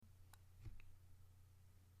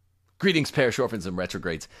Greetings, parish orphans and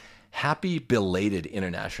retrogrades. Happy belated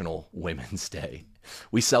International Women's Day.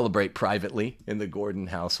 We celebrate privately in the Gordon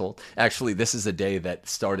household. Actually, this is a day that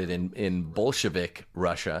started in Bolshevik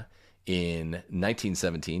Russia in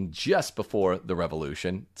 1917, just before the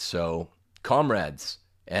revolution. So, comrades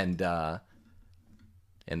and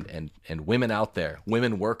women out there,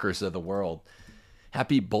 women workers of the world,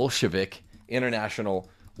 happy Bolshevik International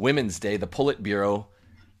Women's Day. The Politburo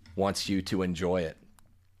wants you to enjoy it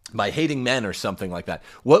by hating men or something like that.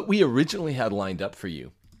 What we originally had lined up for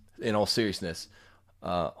you, in all seriousness,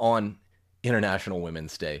 on International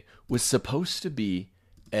Women's Day was supposed to be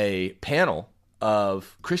a panel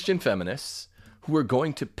of Christian feminists who were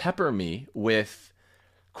going to pepper me with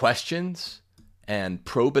questions and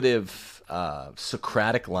probative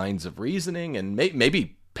Socratic lines of reasoning, and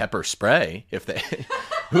maybe pepper spray if they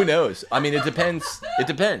who knows. I mean, it depends.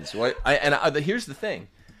 Here's the thing.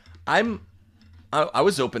 I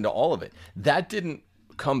was open to all of it. That didn't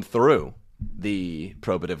come through the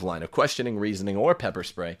probative line of questioning, reasoning, or pepper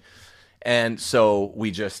spray. And so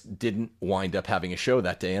we just didn't wind up having a show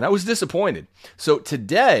that day. And I was disappointed. So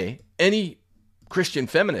today, any Christian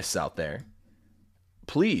feminists out there,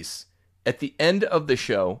 please, at the end of the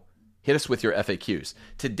show, hit us with your FAQs.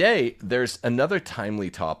 Today, there's another timely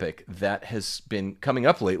topic that has been coming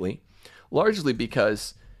up lately, largely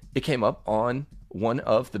because it came up on one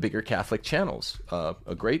of the bigger Catholic channels,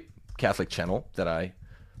 a great Catholic channel that I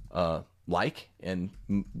like and,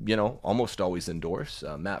 almost always endorse,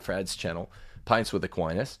 Matt Fradd's channel, Pints with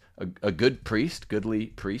Aquinas, a good priest, goodly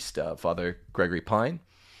priest, Father Gregory Pine.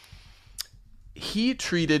 He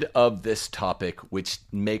treated of this topic, which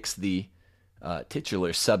makes the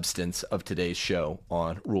titular substance of today's show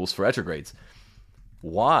on Rules for Retrogrades.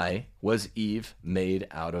 Why was Eve made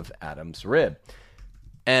out of Adam's rib?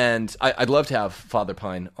 And I'd love to have Father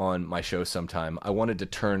Pine on my show sometime. I wanted to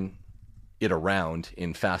turn it around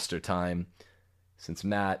in faster time since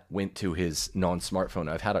Matt went to his non-smartphone.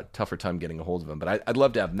 I've had a tougher time getting a hold of him. But I'd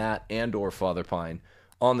love to have Matt and or Father Pine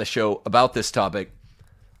on the show about this topic.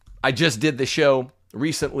 I just did the show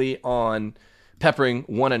recently on peppering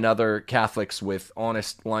one another, Catholics, with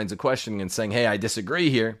honest lines of questioning and saying, hey, I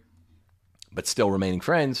disagree here, but still remaining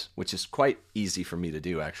friends, which is quite easy for me to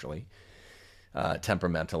do, actually.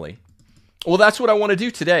 Temperamentally. Well, that's what I want to do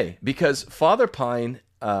today, because Father Pine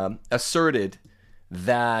asserted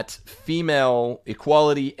that female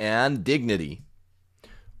equality and dignity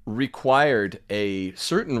required a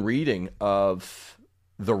certain reading of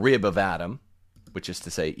the rib of Adam, which is to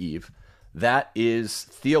say Eve, that is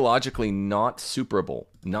theologically not superable,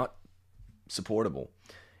 not supportable.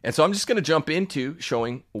 And so I'm just going to jump into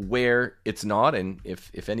showing where it's not, and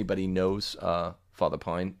if anybody knows Father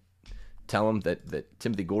Pine, tell him that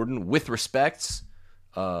Timothy Gordon, with respects,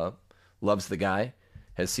 loves the guy,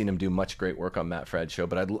 has seen him do much great work on Matt Fradd's show.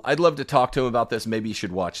 But I'd love to talk to him about this. Maybe you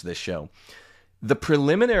should watch this show. So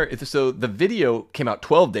the video came out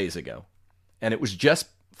 12 days ago, and it was just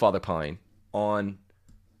Father Pine on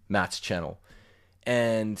Matt's channel.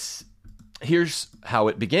 And here's how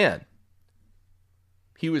it began.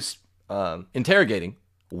 He was interrogating,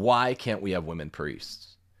 why can't we have women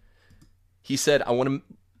priests? He said, I want to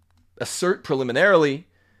assert preliminarily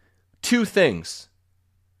two things: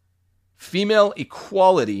 female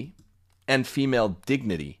equality and female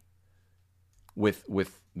dignity, with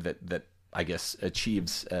that I guess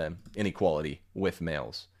achieves inequality with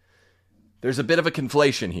males. There's a bit of a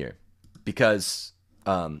conflation here, because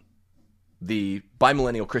the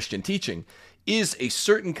bimillennial Christian teaching is a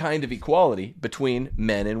certain kind of equality between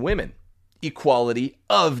men and women, equality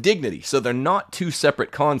of dignity. So they're not two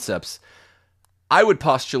separate concepts. I would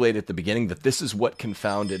postulate at the beginning that this is what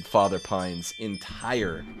confounded Father Pine's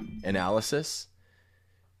entire analysis.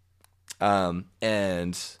 And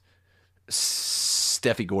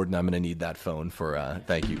Steffi Gordon, I'm going to need that phone for,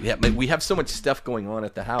 thank you. Yeah, we have so much stuff going on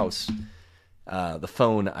at the house. The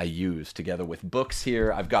phone I use together with books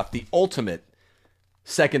here. I've got the ultimate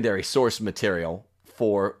secondary source material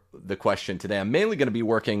for the question today. I'm mainly going to be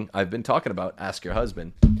working, I've been talking about Ask Your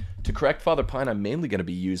Husband. To correct Father Pine, I'm mainly going to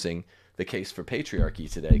be using the Case for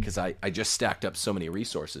Patriarchy today, because I just stacked up so many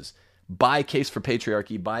resources. Buy Case for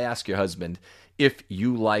Patriarchy, buy Ask Your Husband. If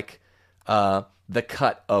you like the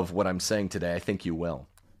cut of what I'm saying today, I think you will.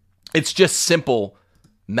 It's just simple,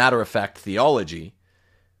 matter-of-fact theology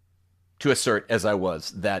to assert, as I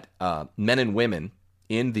was, that men and women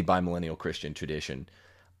in the bimillennial Christian tradition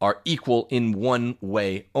are equal in one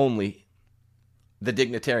way only, the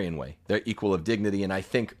dignitarian way. They're equal of dignity, and I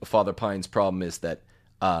think Father Pine's problem is that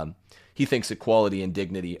he thinks equality and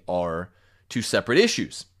dignity are two separate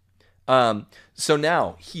issues. So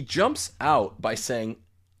now he jumps out by saying,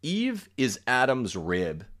 Eve is Adam's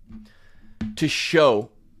rib to show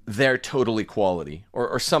their total equality,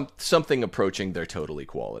 or something approaching their total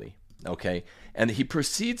equality. Okay? And he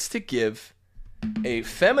proceeds to give a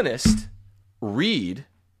feminist read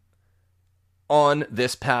on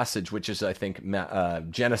this passage, which is, I think,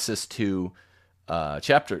 Genesis 2,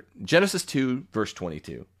 Genesis 2, verse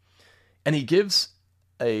 22. And he gives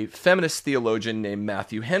a feminist theologian named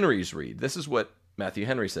Matthew Henry's read. This is what Matthew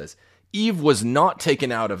Henry says. Eve was not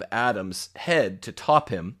taken out of Adam's head to top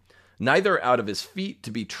him, neither out of his feet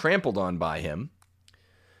to be trampled on by him,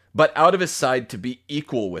 but out of his side to be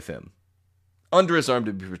equal with him, under his arm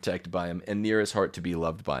to be protected by him, and near his heart to be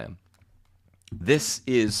loved by him. This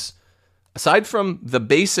is, aside from the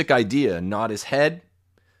basic idea, not his head,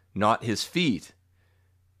 not his feet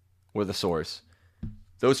were the source.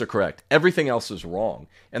 Those are correct. Everything else is wrong.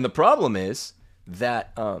 And the problem is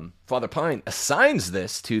that Father Pine assigns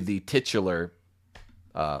this to the titular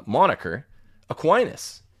moniker,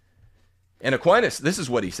 Aquinas. And Aquinas, this is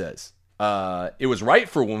what he says. It was right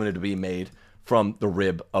for a woman to be made from the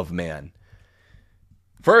rib of man.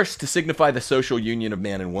 First, to signify the social union of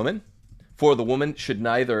man and woman, for the woman should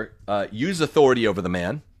neither use authority over the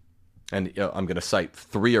man, and I'm going to cite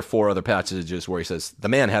 3 or 4 other passages where he says the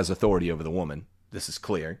man has authority over the woman. This is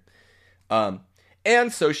clear.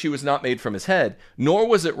 And so she was not made from his head, nor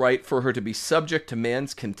was it right for her to be subject to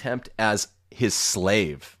man's contempt as his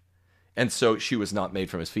slave. And so she was not made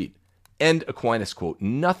from his feet. End Aquinas quote.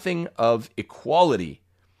 Nothing of equality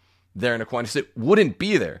there in Aquinas. It wouldn't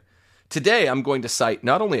be there. Today, I'm going to cite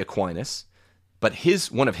not only Aquinas, but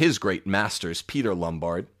one of his great masters, Peter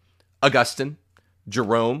Lombard, Augustine,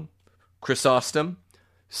 Jerome, Chrysostom,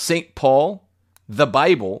 St. Paul, the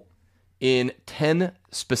Bible, in 10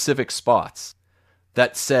 specific spots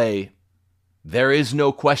that say, there is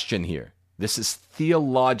no question here. This is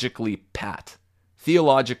theologically pat,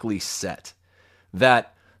 theologically set,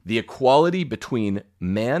 that the equality between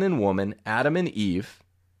man and woman, Adam and Eve,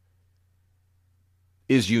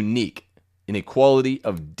 is unique, an equality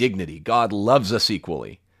of dignity. God loves us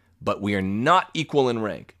equally, but we are not equal in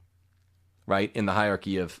rank, right, in the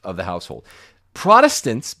hierarchy of the household.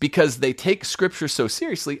 Protestants, because they take Scripture so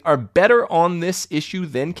seriously, are better on this issue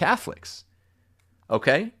than Catholics.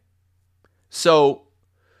 Okay? So,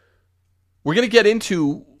 we're going to get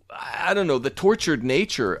into, the tortured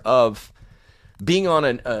nature of being on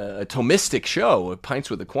a Thomistic show, Pints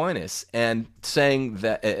with Aquinas, and saying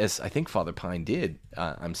that, as I think Father Pine did,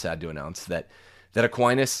 I'm sad to announce, that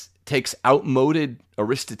Aquinas takes outmoded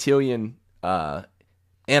Aristotelian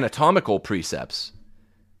anatomical precepts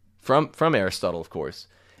from Aristotle, of course,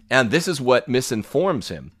 and this is what misinforms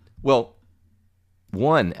him. Well,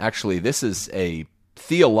 this is a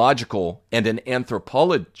theological and an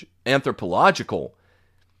anthropological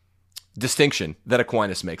distinction that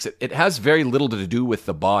Aquinas makes. It has very little to do with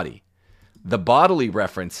the body. The bodily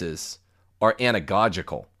references are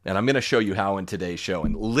anagogical, and I'm going to show you how in today's show.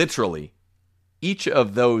 And literally, each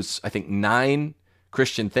of those, I think, 9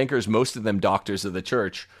 Christian thinkers, most of them doctors of the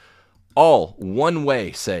church, all one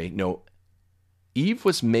way say, no, Eve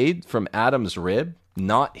was made from Adam's rib,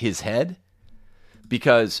 not his head,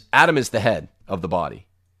 because Adam is the head of the body.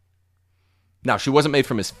 Now, she wasn't made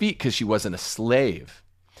from his feet because she wasn't a slave.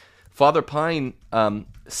 Father Pine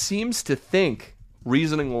seems to think,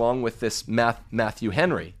 reasoning along with this Matthew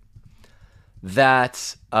Henry,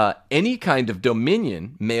 that any kind of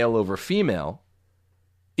dominion, male over female,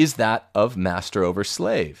 is that of master over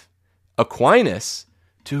slave. Aquinas,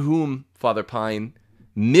 to whom Father Pine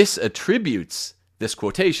misattributes this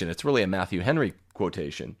quotation, it's really a Matthew Henry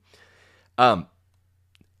quotation,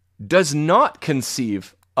 does not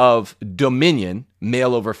conceive of dominion,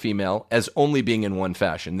 male over female, as only being in one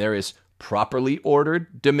fashion. There is properly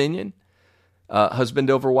ordered dominion, husband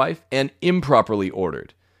over wife, and improperly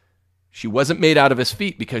ordered. She wasn't made out of his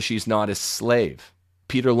feet because she's not his slave.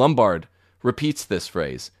 Peter Lombard repeats this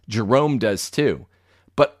phrase. Jerome does too.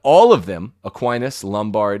 But all of them, Aquinas,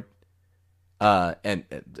 Lombard, and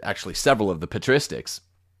actually several of the patristics,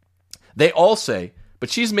 they all say, but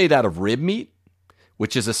she's made out of rib meat,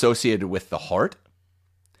 which is associated with the heart.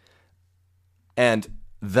 And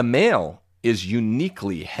the male is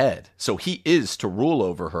uniquely head. So he is to rule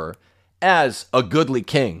over her as a goodly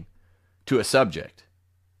king to a subject,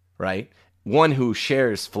 right? One who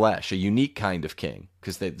shares flesh, a unique kind of king,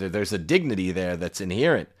 because there's a dignity there that's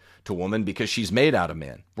inherent to woman because she's made out of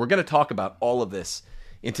man. We're going to talk about all of this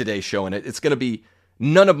in today's show, and it's going to be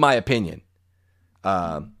none of my opinion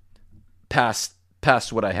past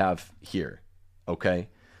what I have here, okay?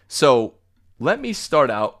 So let me start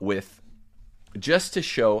out with, just to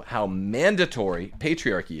show how mandatory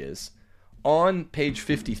patriarchy is on page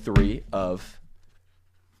 53 of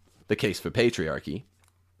The Case for Patriarchy,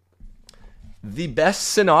 the best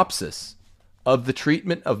synopsis of the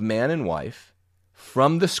treatment of man and wife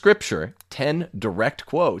from the scripture, 10 direct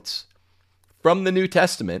quotes from the New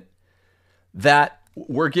Testament that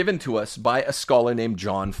were given to us by a scholar named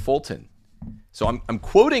John Fulton. So I'm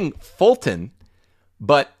quoting Fulton,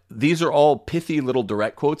 but these are all pithy little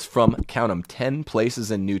direct quotes from, count them, 10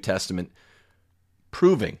 places in New Testament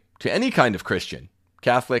proving to any kind of Christian,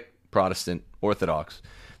 Catholic, Protestant, Orthodox,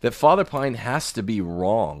 that Father Pine has to be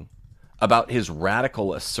wrong about his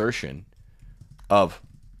radical assertion of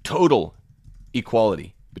total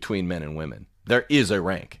equality between men and women. There is a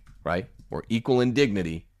rank, right? We're equal in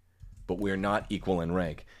dignity, but we're not equal in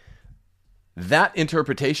rank. That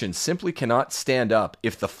interpretation simply cannot stand up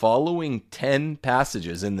if the following 10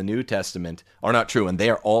 passages in the New Testament are not true, and they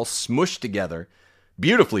are all smushed together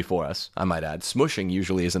beautifully for us, I might add. Smushing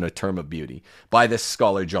usually isn't a term of beauty, by this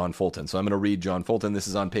scholar John Fulton. So I'm going to read John Fulton. This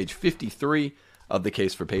is on page 53 of The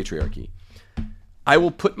Case for Patriarchy. I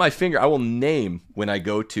will name when I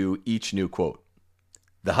go to each new quote.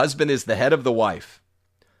 The husband is the head of the wife,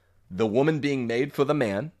 the woman being made for the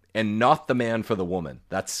man, and not the man for the woman.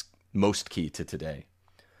 That's most key to today.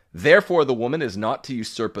 Therefore, the woman is not to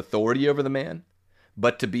usurp authority over the man,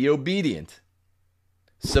 but to be obedient,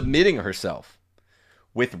 submitting herself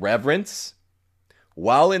with reverence,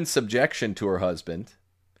 while in subjection to her husband.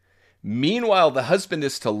 Meanwhile, the husband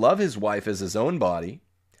is to love his wife as his own body,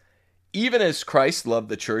 even as Christ loved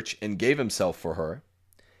the church and gave himself for her,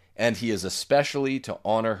 and he is especially to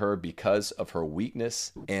honor her because of her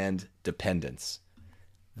weakness and dependence.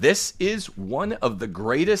 This is one of the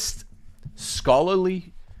greatest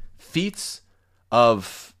scholarly feats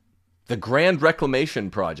of the Grand Reclamation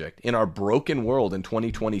Project in our broken world in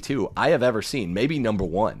 2022 I have ever seen. Maybe number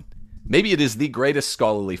one. Maybe it is the greatest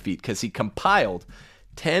scholarly feat because he compiled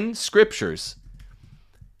 10 scriptures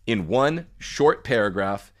in one short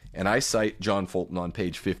paragraph, and I cite John Fulton on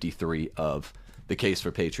page 53 of The Case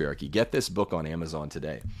for Patriarchy. Get this book on Amazon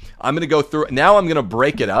today. I'm going to go through it. Now I'm going to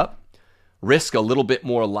break it up, risk a little bit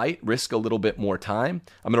more light, risk a little bit more time.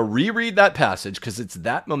 I'm going to reread that passage because it's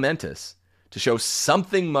that momentous to show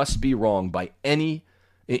something must be wrong by any,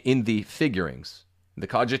 in the figurings, the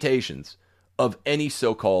cogitations of any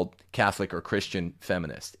so-called Catholic or Christian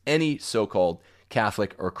feminist, any so-called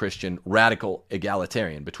Catholic or Christian radical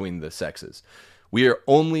egalitarian between the sexes. We are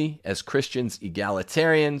only, as Christians,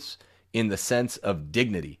 egalitarians in the sense of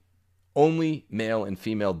dignity. Only male and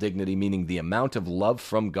female dignity, meaning the amount of love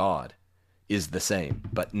from God is the same,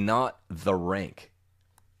 but not the rank.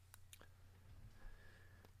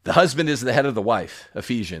 The husband is the head of the wife,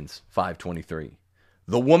 Ephesians 5:23.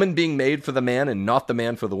 The woman being made for the man and not the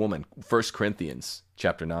man for the woman, 1 Corinthians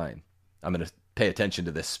chapter 9. I'm going to pay attention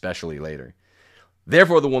to this especially later.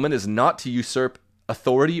 Therefore, the woman is not to usurp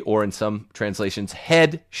authority, or in some translations,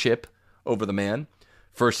 headship over the man.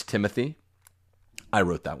 1 Timothy, I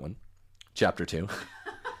wrote that one, chapter 2.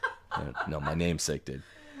 No, my namesake did.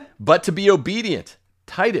 But to be obedient,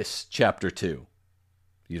 Titus chapter 2.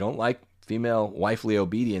 You don't like female wifely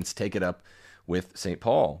obedience, take it up with St.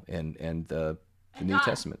 Paul and the New God.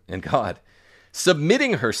 Testament and God.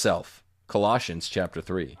 Submitting herself, Colossians chapter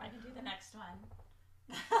 3. I can do the next one.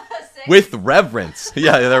 With reverence.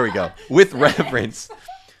 Yeah, there we go. With reverence.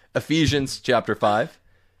 Ephesians chapter 5.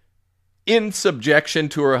 In subjection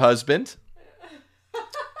to her husband.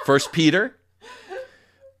 1 Peter.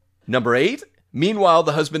 Number 8. Meanwhile,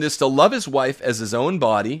 the husband is to love his wife as his own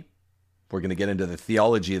body. We're going to get into the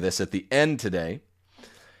theology of this at the end today.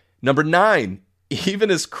 Number 9. Even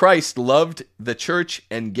as Christ loved the church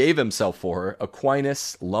and gave himself for her.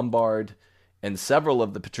 Aquinas, Lombard, and several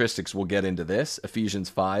of the patristics will get into this. Ephesians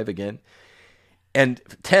 5 again. And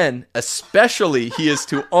 10, especially he is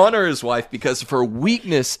to honor his wife because of her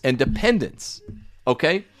weakness and dependence.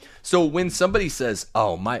 Okay? So when somebody says,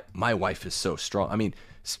 oh, my wife is so strong. I mean,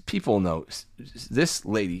 people know this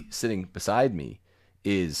lady sitting beside me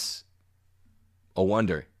is a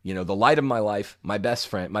wonder. You know, the light of my life, my best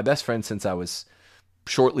friend since I was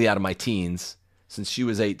shortly out of my teens, since she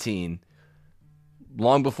was 18,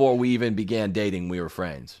 long before we even began dating, we were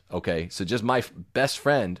friends. Okay, so just my best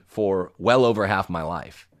friend for well over half my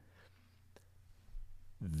life.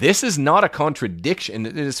 This is not a contradiction.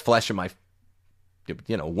 It is flesh of my,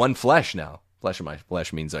 one flesh now. Flesh of my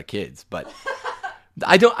flesh means our kids, but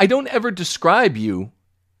I don't ever describe you,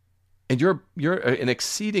 and you're an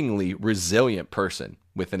exceedingly resilient person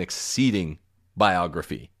with an exceeding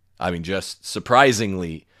biography. I mean, just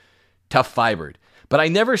surprisingly tough-fibered. But I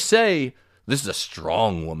never say, this is a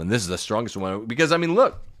strong woman, this is the strongest woman. Because, I mean,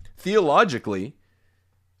 look, theologically,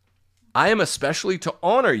 I am especially to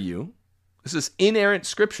honor you. This is inerrant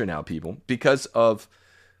scripture now, people, because of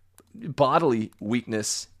bodily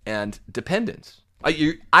weakness and dependence.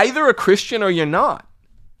 You're either a Christian or you're not.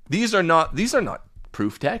 These are not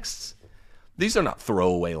proof texts. These are not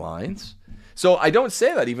throwaway lines. So I don't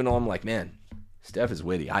say that even though I'm like, man, Steph is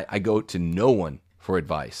witty. I go to no one for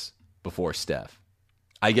advice before Steph.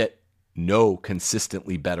 I get no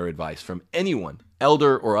consistently better advice from anyone,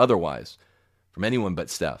 elder or otherwise, from anyone but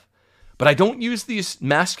Steph. But I don't use these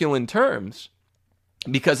masculine terms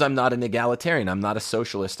because I'm not an egalitarian. I'm not a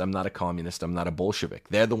socialist. I'm not a communist. I'm not a Bolshevik.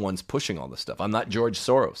 They're the ones pushing all this stuff. I'm not George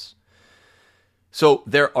Soros. So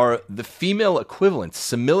there are the female equivalents,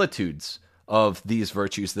 similitudes of these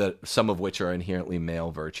virtues, that some of which are inherently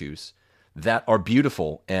male virtues, that are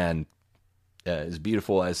beautiful, and as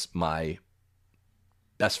beautiful as my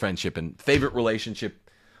best friendship and favorite relationship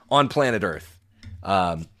on planet Earth,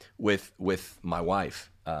 with my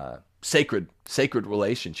wife. Sacred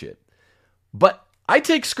relationship. But I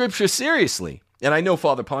take scripture seriously, and I know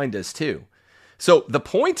Father Pine does too. So the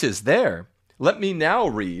point is there. Let me now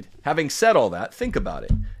read, having said all that, think about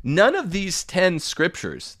it. None of these 10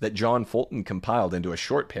 scriptures that John Fulton compiled into a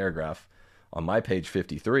short paragraph on my page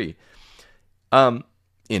 53,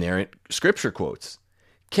 inerrant scripture quotes,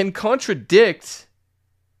 can contradict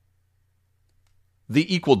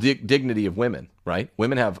the equal dignity of women, right?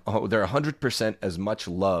 Women they're 100% as much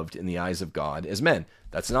loved in the eyes of God as men.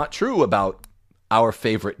 That's not true about our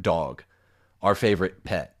favorite dog, our favorite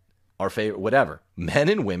pet, our favorite whatever. Men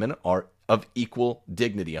and women are of equal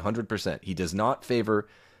dignity, 100%. He does not favor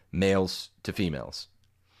males to females.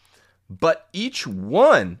 But each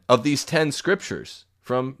one of these 10 scriptures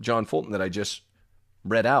from John Fulton that I just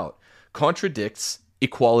read out contradicts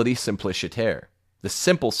equality simpliciter, the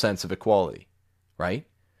simple sense of equality, right?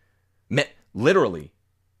 Literally,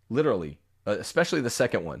 especially the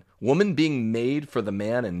second one. Woman being made for the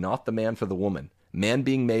man and not the man for the woman. Man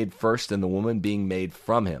being made first and the woman being made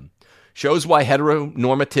from him. Shows why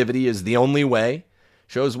heteronormativity is the only way.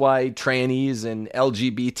 Shows why trannies and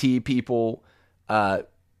LGBT people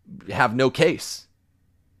have no case,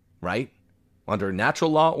 right? Under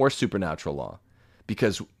natural law or supernatural law.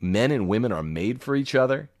 Because men and women are made for each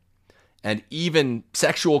other. And even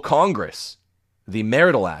sexual congress, the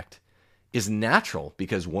marital act, is natural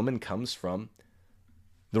because woman comes from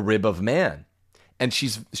the rib of man. And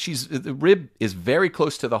the rib is very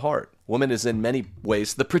close to the heart. Woman is in many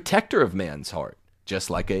ways the protector of man's heart, just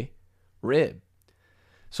like a rib.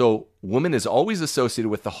 So woman is always associated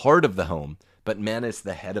with the heart of the home, but man is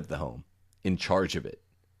the head of the home, in charge of it.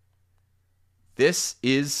 This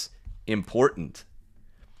is important.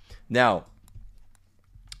 Now,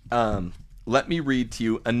 let me read to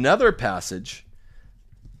you another passage.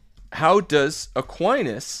 How does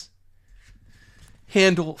Aquinas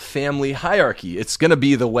handle family hierarchy? It's going to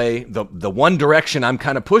be the way, the one direction I'm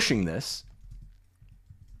kind of pushing this.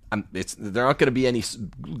 There aren't going to be any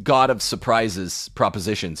God of surprises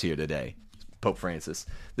propositions here today, Pope Francis.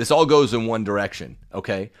 This all goes in one direction,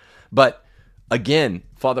 okay? But again,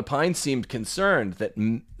 Father Pine seemed concerned that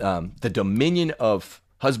the dominion of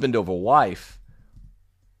husband over wife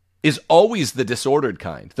is always the disordered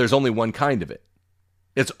kind. There's only one kind of it.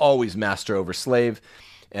 It's always master over slave.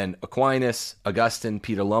 And Aquinas, Augustine,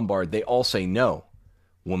 Peter Lombard, they all say no.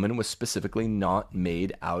 Woman was specifically not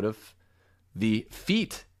made out of the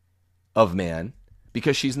feet of man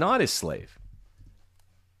because she's not his slave.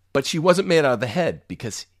 But she wasn't made out of the head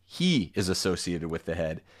because he is associated with the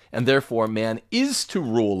head. And therefore, man is to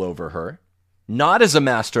rule over her, not as a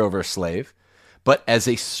master over a slave, but as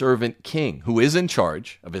a servant king who is in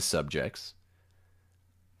charge of his subjects,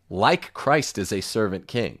 like Christ is a servant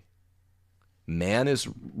king. Man is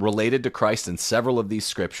related to Christ in several of these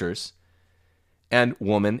scriptures, and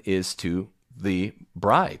woman is to the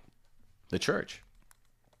bride, the church.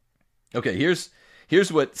 Okay,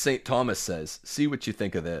 here's what St. Thomas says. See what you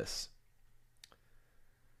think of this.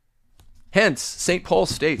 Hence, St. Paul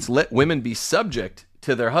states, let women be subject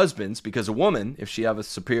to their husbands, because a woman, if she have a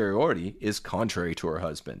superiority, is contrary to her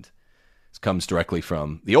husband. This comes directly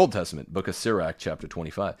from the Old Testament, Book of Sirach, chapter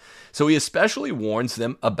 25. So he especially warns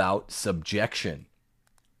them about subjection.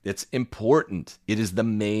 It's important. It is the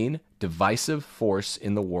main divisive force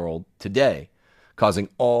in the world today, causing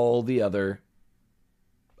all the other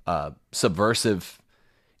subversive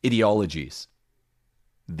ideologies.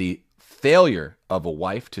 The failure of a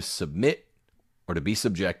wife to submit or to be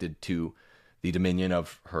subjected to the dominion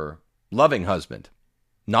of her loving husband,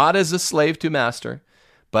 not as a slave to master,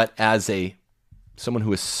 but as someone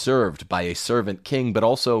who is served by a servant king, but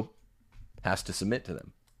also has to submit to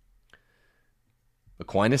them.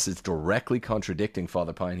 Aquinas is directly contradicting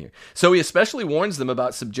Father Pine here. So he especially warns them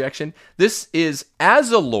about subjection. This is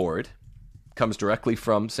as a Lord, comes directly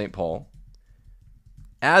from St. Paul,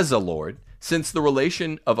 as a Lord, since the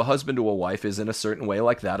relation of a husband to a wife is in a certain way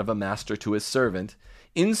like that of a master to his servant,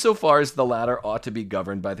 insofar as the latter ought to be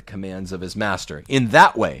governed by the commands of his master. In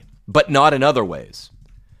that way, but not in other ways.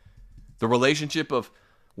 The relationship of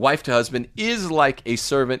wife to husband is like a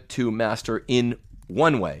servant to master in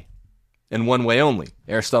one way, and one way only.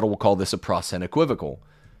 Aristotle will call this a prosenequivocal.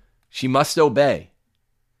 She must obey,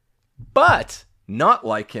 but not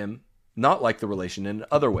like him, not like the relation in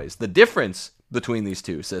other ways. The difference between these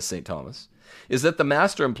two, says St. Thomas, is that the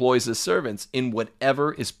master employs his servants in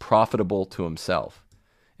whatever is profitable to himself,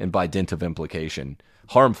 and by dint of implication,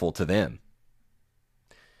 harmful to them.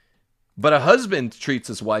 But a husband treats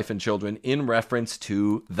his wife and children in reference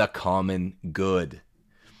to the common good.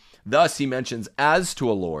 Thus, he mentions as to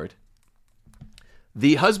a lord.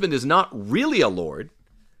 The husband is not really a lord,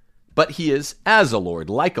 but he is as a lord,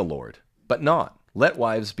 like a lord, but not. Let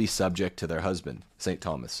wives be subject to their husband, St.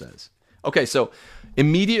 Thomas says. Okay, so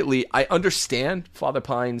immediately I understand Father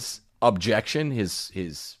Pine's objection,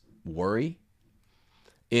 his worry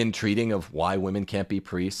in treating of why women can't be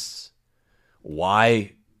priests,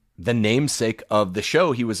 why the namesake of the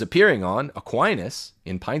show he was appearing on, Aquinas,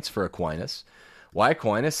 in Pints for Aquinas, why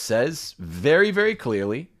Aquinas says very, very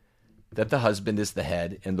clearly that the husband is the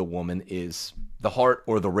head and the woman is the heart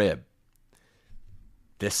or the rib.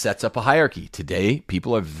 This sets up a hierarchy. Today,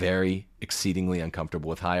 people are very exceedingly uncomfortable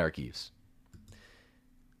with hierarchies.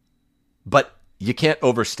 But you can't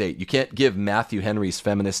overstate. You can't give Matthew Henry's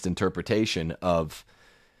feminist interpretation of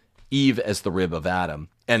Eve as the rib of Adam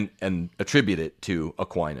and attribute it to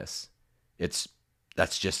Aquinas. That's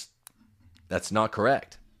not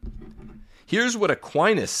correct. Here's what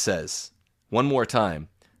Aquinas says one more time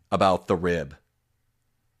about the rib.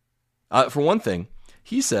 For one thing,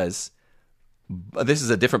 he says, this is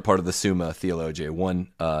a different part of the Summa Theologiae,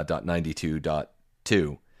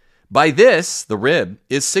 1.92.2. By this, the rib,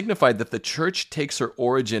 is signified that the church takes her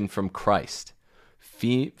origin from Christ.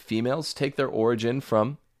 Females take their origin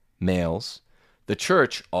from males. The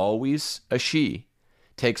church, always a she,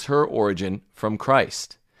 takes her origin from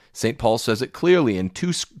Christ. St. Paul says it clearly in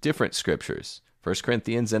two different scriptures, 1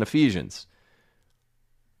 Corinthians and Ephesians.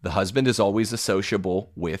 The husband is always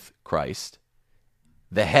associable with Christ,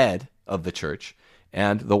 the head of the church,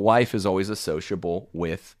 and the wife is always associable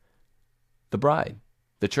with the bride,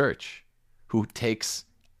 the church, who takes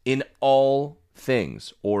in all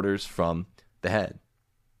things orders from the head.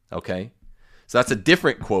 Okay? So that's a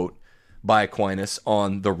different quote by Aquinas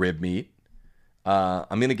on the rib meat.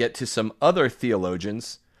 I'm going to get to some other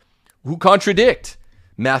theologians who contradict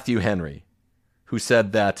Matthew Henry, who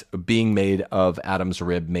said that being made of Adam's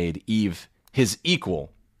rib made Eve his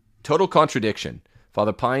equal. Total contradiction.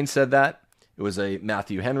 Father Pine said that. It was a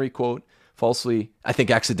Matthew Henry quote. Falsely, I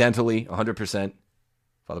think accidentally, 100%.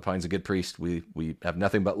 Father Pine's a good priest. We have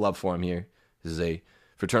nothing but love for him here. This is a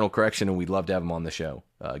fraternal correction, and we'd love to have him on the show.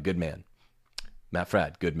 Good man. Matt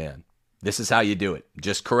Fradd, good man. This is how you do it.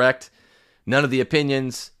 Just correct. None of the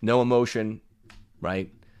opinions, no emotion,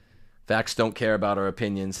 right? Facts don't care about our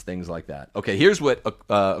opinions, things like that. Okay, here's what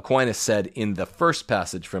Aquinas said in the first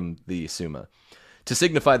passage from the Summa. To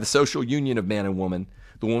signify the social union of man and woman,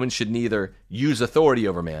 the woman should neither use authority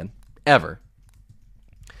over man, ever,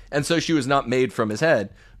 and so she was not made from his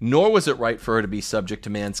head, nor was it right for her to be subject to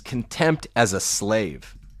man's contempt as a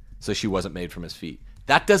slave, so she wasn't made from his feet.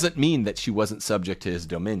 That doesn't mean that she wasn't subject to his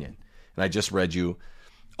dominion. And I just read you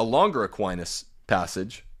a longer Aquinas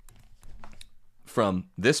passage from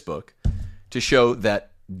this book to show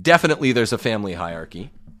that definitely there's a family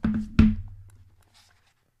hierarchy.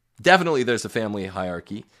 Definitely there's a family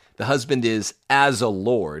hierarchy. The husband is as a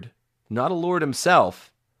lord, not a lord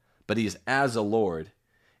himself, but he's as a lord.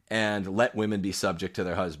 And let women be subject to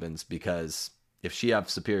their husbands, because if she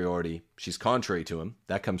has superiority, she's contrary to him.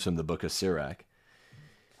 That comes from the book of Sirach.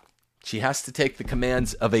 She has to take the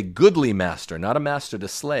commands of a goodly master, not a master to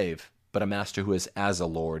slave, but a master who is as a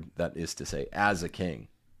lord, that is to say, as a king.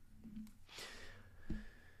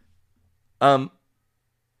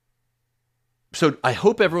 So I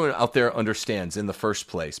hope everyone out there understands in the first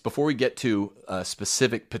place, before we get to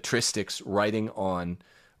specific patristics writing on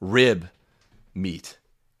rib meat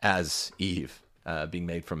as Eve, being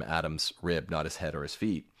made from Adam's rib, not his head or his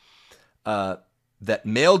feet, that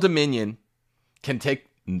male dominion can take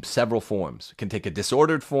several forms. It can take a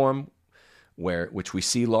disordered form, which we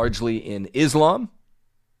see largely in Islam,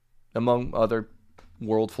 among other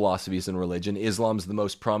world philosophies and religion. Islam's the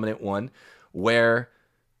most prominent one, where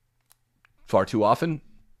far too often,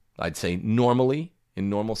 I'd say normally, in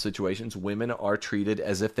normal situations, women are treated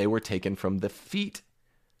as if they were taken from the feet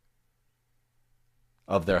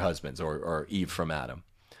of their husbands, or Eve from Adam.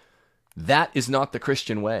 That is not the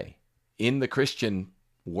Christian way. In the Christian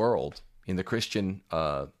world, in the Christian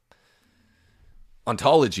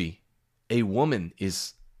ontology, a woman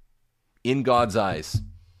is, in God's eyes,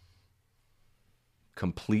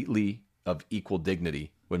 completely of equal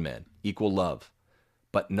dignity with men, equal love,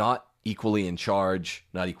 but not equally in charge,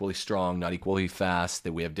 not equally strong, not equally fast,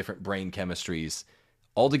 that we have different brain chemistries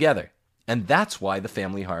altogether. And that's why the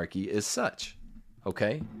family hierarchy is such.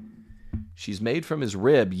 Okay? She's made from his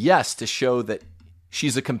rib, yes, to show that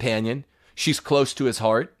she's a companion. She's close to his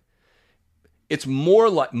heart. It's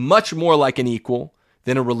much more like an equal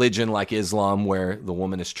than a religion like Islam, where the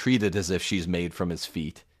woman is treated as if she's made from his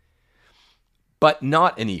feet. But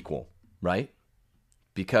not an equal, right?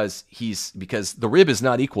 Because the rib is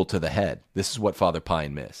not equal to the head. This is what Father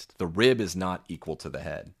Pine missed. The rib is not equal to the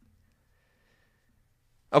head.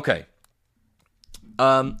 Okay.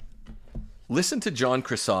 Listen to John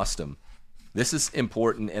Chrysostom. This is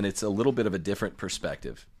important, and it's a little bit of a different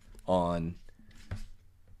perspective on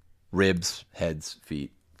ribs, heads,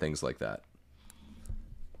 feet, things like that.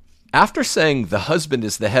 After saying the husband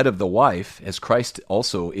is the head of the wife, as Christ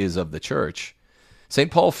also is of the church,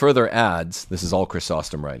 St. Paul further adds, this is all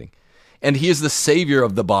Chrysostom writing, and he is the Savior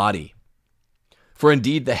of the body. For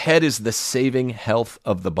indeed the head is the saving health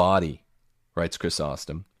of the body, writes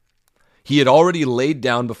Chrysostom. He had already laid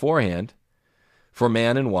down beforehand for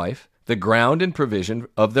man and wife the ground and provision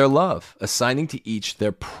of their love, assigning to each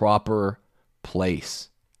their proper place.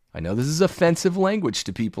 I know this is offensive language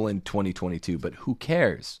to people in 2022, but who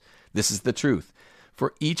cares? This is the truth.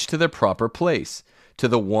 For each to their proper place. To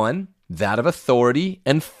the one, that of authority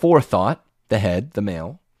and forethought, the head, the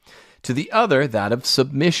male. To the other, that of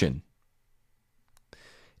submission.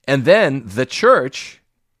 And then the church,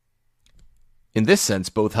 in this sense,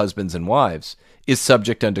 both husbands and wives, is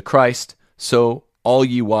subject unto Christ. So all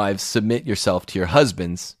ye wives, submit yourself to your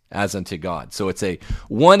husbands as unto God. So it's a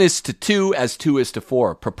 1 is to 2 as 2 is to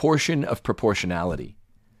 4. Proportion of proportionality.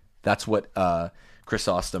 That's what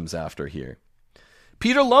Chrysostom's after here.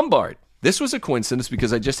 Peter Lombard. This was a coincidence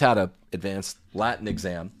because I just had an advanced Latin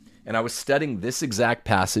exam, and I was studying this exact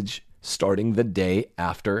passage starting the day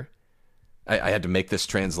after. I had to make this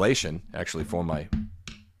translation, actually, for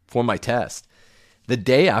my test. The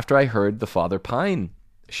day after I heard the Father Pine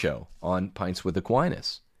show on Pints with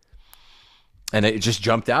Aquinas. And it just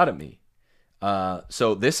jumped out at me.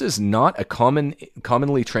 So this is not a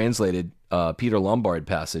commonly translated Peter Lombard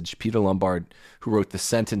passage. Peter Lombard, who wrote the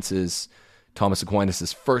Sentences, Thomas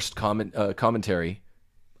Aquinas' first commentary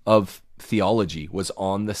of theology, was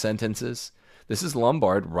on the Sentences. This is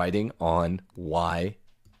Lombard writing on why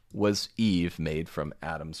was Eve made from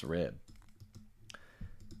Adam's rib.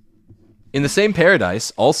 In the same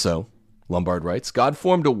paradise, also, Lombard writes, God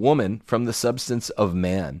formed a woman from the substance of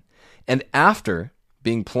man, and after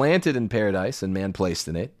being planted in paradise and man placed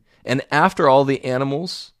in it, and after all the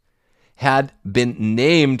animals had been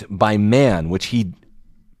named by man, which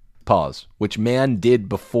man did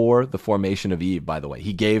before the formation of Eve, by the way.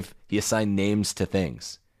 He assigned names to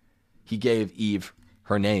things. He gave Eve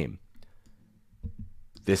her name.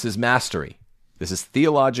 This is mastery. This is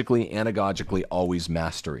theologically, anagogically, always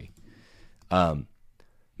mastery. Man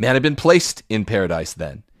had been placed in paradise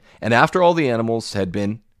then, and after all the animals had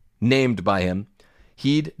been named by him,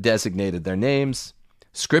 he'd designated their names.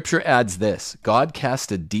 Scripture adds this: God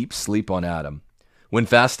cast a deep sleep on Adam. When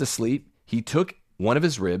fast asleep, he took one of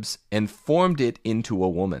his ribs and formed it into a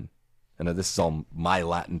woman. I know this is all my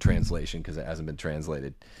Latin translation because it hasn't been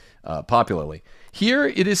translated popularly. Here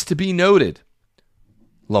it is to be noted,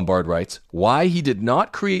 Lombard writes, why he did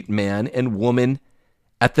not create man and woman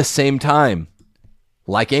at the same time.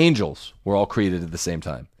 Like angels, we're all created at the same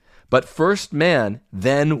time. But first man,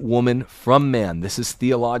 then woman from man. This is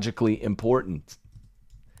theologically important.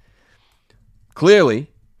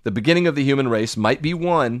 Clearly, the beginning of the human race might be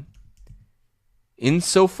one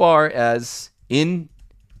insofar as even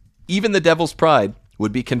the devil's pride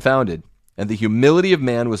would be confounded, and the humility of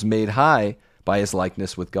man was made high by his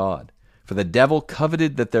likeness with God. For the devil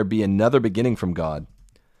coveted that there be another beginning from God,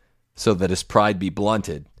 so that his pride be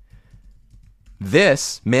blunted.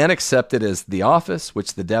 This man accepted as the office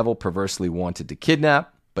which the devil perversely wanted to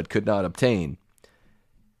kidnap, but could not obtain.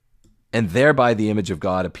 And thereby the image of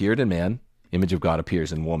God appeared in man. Image of God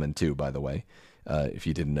appears in woman too, by the way, if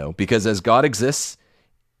you didn't know. Because as God exists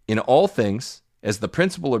in all things, as the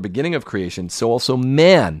principle or beginning of creation, so also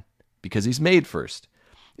man, because he's made first,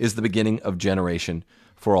 is the beginning of generation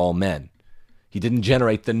for all men. He didn't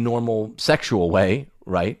generate the normal sexual way,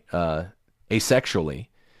 right? asexually.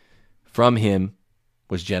 From him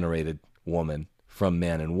was generated woman, from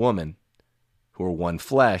man and woman, who are one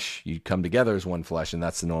flesh. You come together as one flesh, and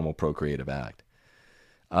that's the normal procreative act.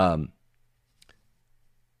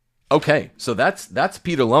 Okay, so that's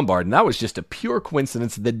Peter Lombard, and that was just a pure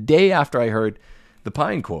coincidence. The day after I heard the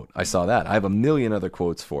Pine quote, I saw that. I have a million other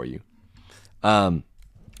quotes for you.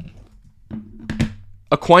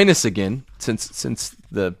 Aquinas again, since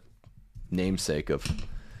the namesake of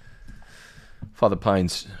Father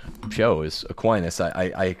Pine's show is Aquinas,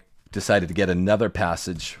 I decided to get another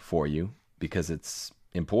passage for you because it's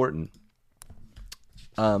important.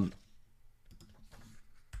 So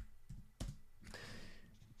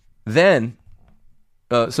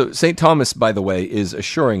St. Thomas, by the way, is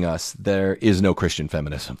assuring us there is no Christian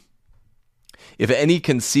feminism. If any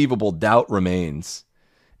conceivable doubt remains,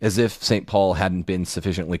 as if St. Paul hadn't been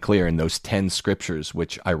sufficiently clear in those 10 scriptures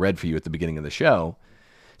which I read for you at the beginning of the show,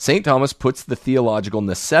 St. Thomas puts the theological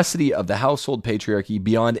necessity of the household patriarchy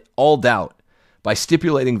beyond all doubt by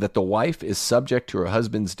stipulating that the wife is subject to her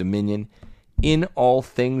husband's dominion in all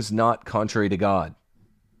things not contrary to God.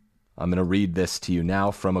 I'm going to read this to you now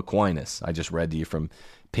from Aquinas. I just read to you from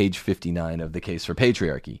page 59 of the Case for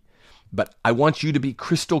Patriarchy. But I want you to be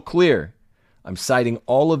crystal clear. I'm citing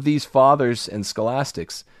all of these fathers and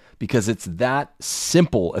scholastics because it's that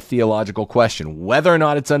simple a theological question, whether or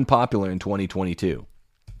not it's unpopular in 2022.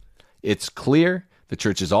 It's clear. The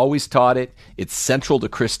church has always taught it. It's central to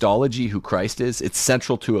Christology, who Christ is. It's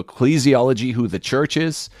central to ecclesiology, who the church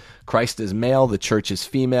is. Christ is male, the church is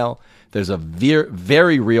female. There's a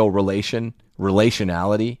very real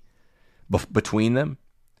relationality between them.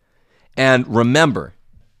 And remember,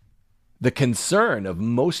 the concern of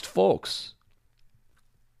most folks,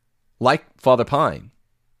 like Father Pine,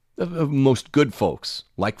 of most good folks,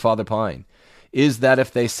 like Father Pine, is that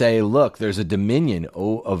if they say, look, there's a dominion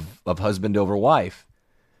of husband over wife,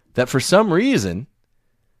 that for some reason,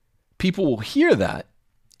 people will hear that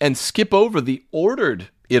and skip over the ordered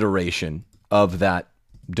iteration of that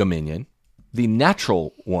dominion, the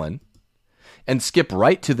natural one, and skip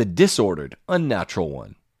right to the disordered, unnatural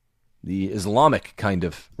one, the Islamic kind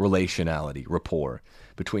of relationality, rapport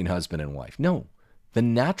between husband and wife. No, the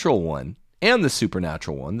natural one and the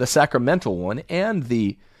supernatural one, the sacramental one and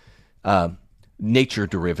the nature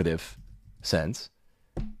derivative sense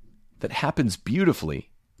that happens beautifully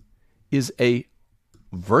is a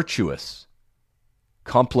virtuous,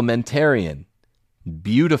 complementarian,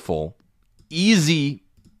 beautiful, easy,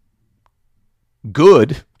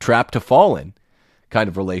 good, trapped to fall in kind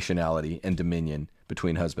of relationality and dominion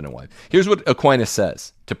between husband and wife. Here's what Aquinas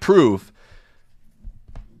says to prove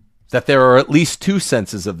that there are at least two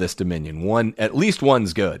senses of this dominion. At least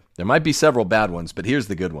one's good. There might be several bad ones, but here's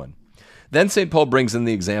the good one. Then St. Paul brings in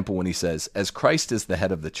the example when he says, as Christ is the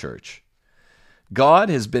head of the church, God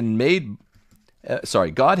has made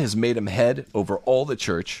him head over all the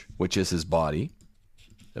church, which is his body.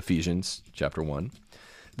 Ephesians chapter 1.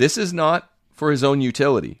 This is not for his own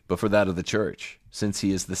utility, but for that of the church, since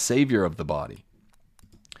he is the Savior of the body.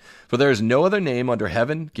 For there is no other name under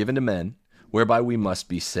heaven given to men whereby we must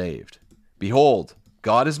be saved. Behold,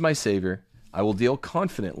 God is my Savior. I will deal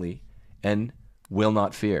confidently and will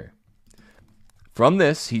not fear. From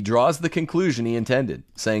this, he draws the conclusion he intended,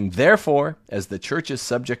 saying, therefore, as the church is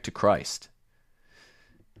subject to Christ.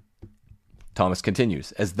 Thomas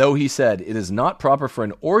continues, as though he said, it is not proper for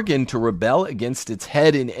an organ to rebel against its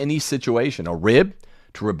head in any situation. A rib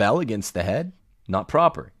to rebel against the head? Not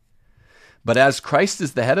proper. But as Christ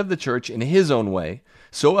is the head of the church in his own way,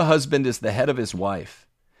 so a husband is the head of his wife.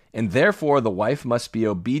 And therefore the wife must be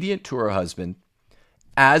obedient to her husband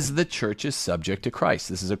as the church is subject to Christ.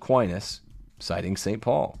 This is Aquinas citing St.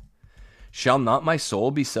 Paul. Shall not my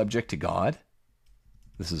soul be subject to God?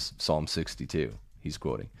 This is Psalm 62. He's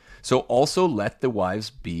quoting. So also let the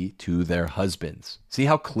wives be to their husbands. See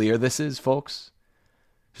how clear this is, folks?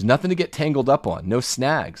 There's nothing to get tangled up on. No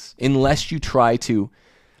snags. Unless you try to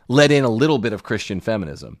let in a little bit of Christian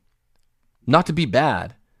feminism. Not to be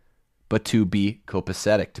bad, but to be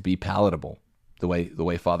copacetic, to be palatable. The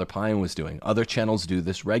way Father Pine was doing. Other channels do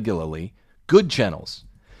this regularly. Good channels.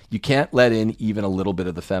 You can't let in even a little bit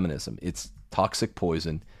of the feminism. It's toxic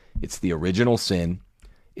poison. It's the original sin.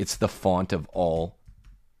 It's the font of all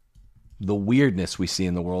the weirdness we see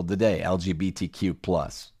in the world today,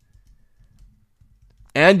 LGBTQ+.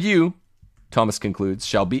 And you, Thomas concludes,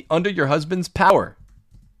 shall be under your husband's power,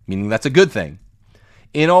 meaning that's a good thing,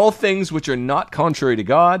 in all things which are not contrary to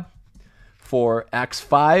God. For Acts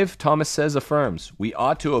 5, Thomas says, affirms, we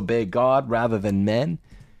ought to obey God rather than men.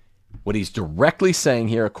 What he's directly saying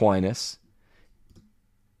here, Aquinas,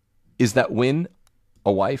 is that when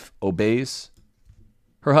a wife obeys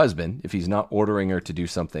her husband if he's not ordering her to do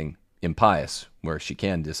something impious where she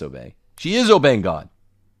can disobey. She is obeying God.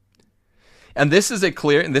 And this is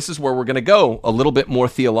and this is where we're going to go a little bit more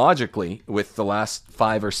theologically with the last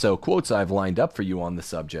 5 or so quotes I've lined up for you on the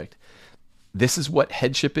subject. This is what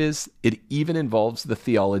headship is. It even involves the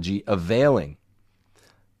theology of veiling.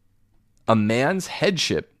 A man's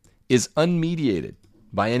headship is unmediated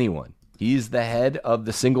by anyone. He's the head of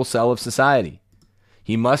the single cell of society.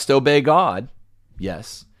 He must obey God,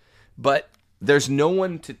 yes, but there's no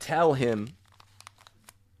one to tell him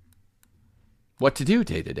what to do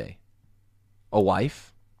day to day. A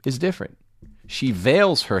wife is different. She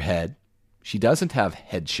veils her head. She doesn't have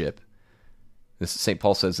headship. St.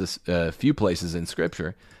 Paul says this a few places in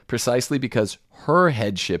Scripture, precisely because her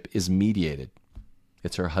headship is mediated.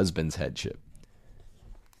 It's her husband's headship.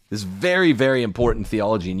 This is very, very important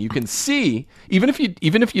theology, and you can see, even if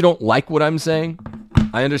you don't like what I'm saying,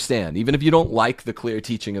 I understand. Even if you don't like the clear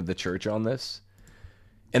teaching of the church on this,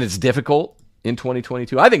 and it's difficult in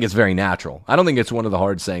 2022, I think it's very natural. I don't think it's one of the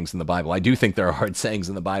hard sayings in the Bible. I do think there are hard sayings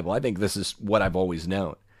in the Bible. I think this is what I've always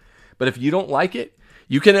known. But if you don't like it,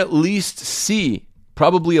 you can at least see,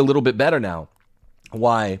 probably a little bit better now,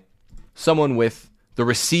 why someone with the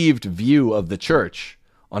received view of the church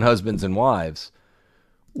on husbands and wives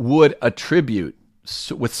would attribute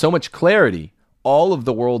with so much clarity all of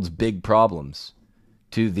the world's big problems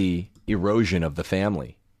to the erosion of the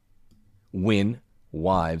family. When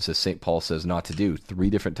wives, as St. Paul says not to do 3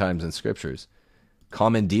 different times in Scriptures,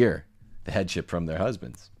 commandeer the headship from their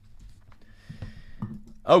husbands.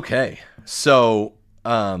 Okay, so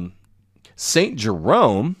St.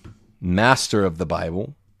 Jerome, master of the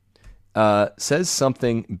Bible, says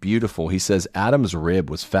something beautiful. He says, Adam's rib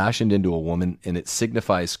was fashioned into a woman, and it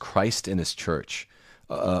signifies Christ and his church.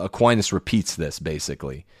 Aquinas repeats this,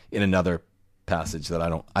 basically, in another passage that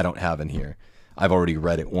I don't have in here. I've already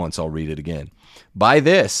read it once. I'll read it again. By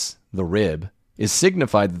this, the rib, is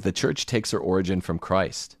signified that the church takes her origin from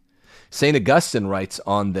Christ. St. Augustine writes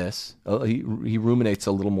on this, he ruminates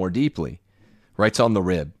a little more deeply, writes on the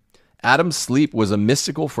rib, Adam's sleep was a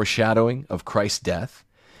mystical foreshadowing of Christ's death,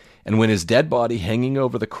 and when his dead body hanging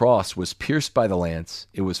over the cross was pierced by the lance,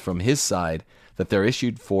 it was from his side that there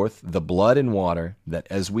issued forth the blood and water that,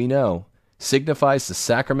 as we know, signifies the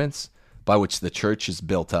sacraments by which the church is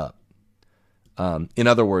built up. In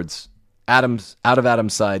other words, out of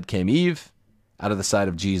Adam's side came Eve, out of the side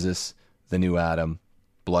of Jesus, the new Adam,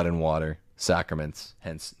 blood and water, sacraments,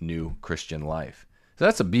 hence new Christian life. So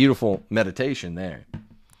that's a beautiful meditation there.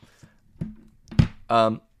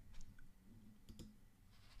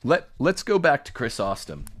 Let's go back to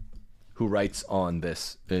Chrysostom, who writes on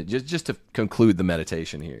this, just to conclude the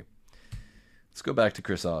meditation here. Let's go back to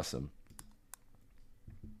Chrysostom.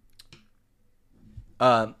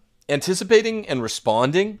 Anticipating and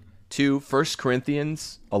responding to 1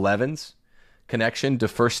 Corinthians 11's connection to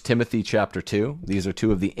 1 Timothy chapter 2. These are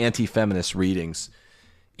 2 of the anti-feminist readings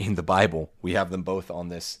in the Bible. We have them both on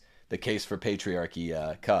this, the Case for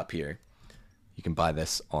Patriarchy cup here. You can buy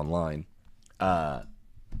this online.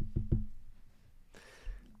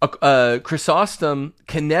 Chrysostom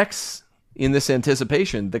connects in this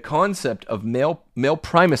anticipation the concept of male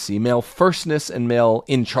primacy, male firstness, and male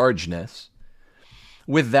in-chargeness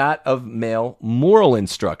with that of male moral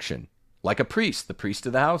instruction, like a priest, the priest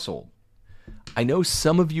of the household. I know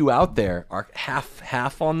some of you out there are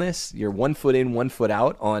half on this. You're 1 foot in, 1 foot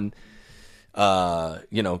out on,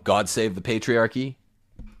 God save the patriarchy,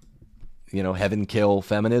 heaven kill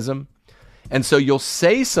feminism. And so you'll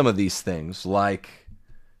say some of these things like,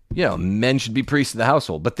 men should be priests of the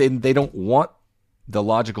household, but they don't want the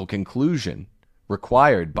logical conclusion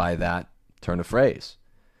required by that turn of phrase.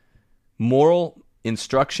 Moral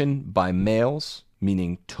instruction by males,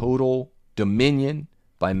 meaning total dominion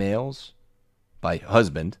by males, by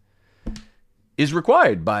husband, is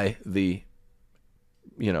required by the,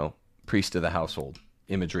 priest of the household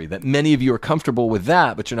imagery. That many of you are comfortable with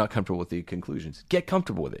that, but you're not comfortable with the conclusions. Get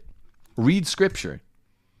comfortable with it. Read Scripture.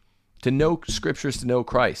 To know Scriptures to know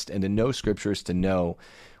Christ, and to know Scriptures to know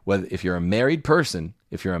whether, if you're a married person,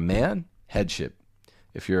 if you're a man, headship.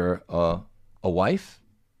 If you're a wife,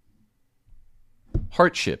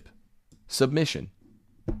 heartship, submission.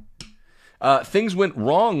 Things went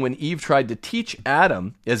wrong when Eve tried to teach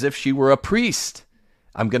Adam as if she were a priest.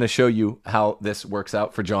 I'm going to show you how this works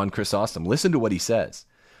out for John Chrysostom. Listen to what he says.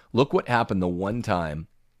 Look what happened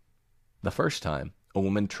the first time a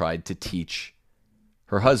woman tried to teach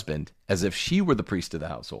her husband as if she were the priest of the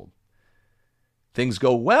household. Things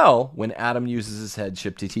go well when Adam uses his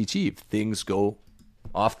headship to teach Eve. Things go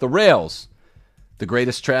off the rails. The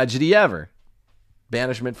greatest tragedy ever.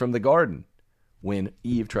 banishment from the garden when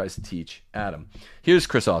Eve tries to teach Adam. Here's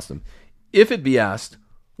Chrysostom. If it be asked,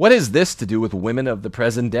 what has this to do with women of the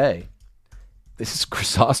present day? This is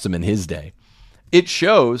Chrysostom in his day. It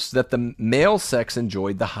shows that the male sex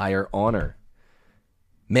enjoyed the higher honor.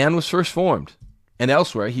 Man was first formed, and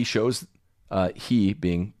elsewhere he shows, he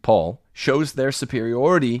being Paul, shows their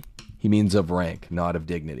superiority. He means of rank, not of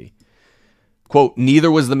dignity. Quote, neither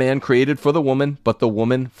was the man created for the woman, but the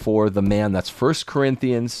woman for the man. That's 1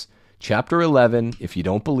 Corinthians chapter 11. If you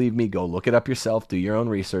don't believe me, go look it up yourself. Do your own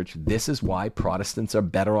research. This is why Protestants are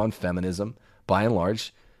better on feminism, by and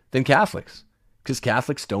large, than Catholics. Because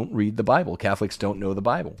Catholics don't read the Bible. Catholics don't know the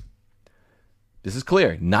Bible. This is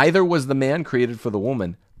clear. Neither was the man created for the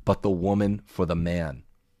woman, but the woman for the man.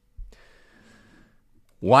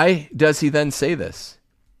 Why does he then say this?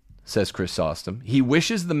 Says Chrysostom. He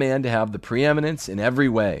wishes the man to have the preeminence in every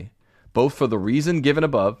way, both for the reason given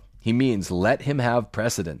above, he means let him have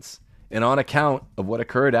precedence, and on account of what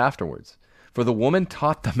occurred afterwards. For the woman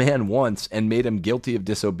taught the man once and made him guilty of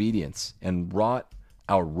disobedience and wrought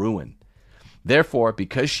our ruin. Therefore,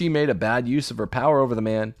 because she made a bad use of her power over the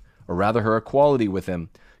man, or rather her equality with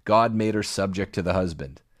him, God made her subject to the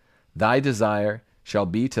husband. Thy desire shall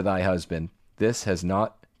be to thy husband. This has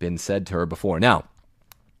not been said to her before. Now,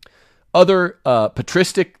 other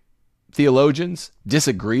patristic theologians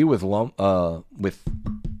disagree with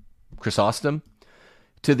Chrysostom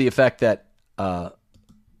to the effect that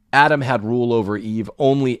Adam had rule over Eve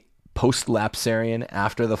only post-lapsarian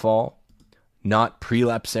after the fall, not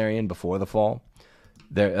pre-lapsarian before the fall.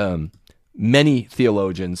 There, many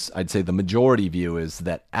theologians, I'd say the majority view is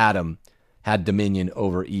that Adam had dominion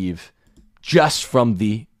over Eve just from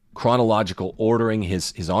the chronological ordering,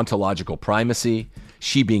 his ontological primacy,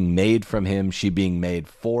 she being made from him, she being made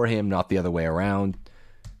for him, not the other way around.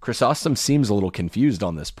 Chrysostom seems a little confused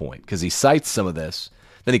on this point because he cites some of this,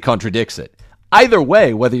 then he contradicts it. Either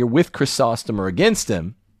way, whether you're with Chrysostom or against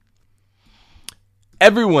him,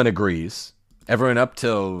 everyone agrees, everyone up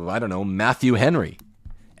to, I don't know, Matthew Henry,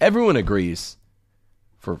 everyone agrees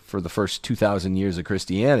for the first 2,000 years of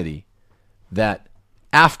Christianity that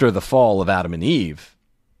after the fall of Adam and Eve,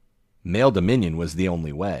 male dominion was the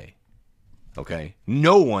only way. Okay?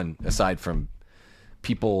 No one, aside from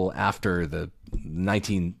people after the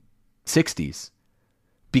 1960s,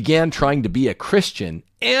 began trying to be a Christian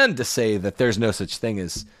and to say that there's no such thing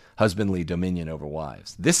as husbandly dominion over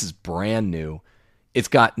wives. This is brand new. It's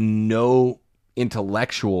got no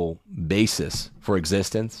intellectual basis for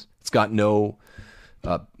existence. It's got no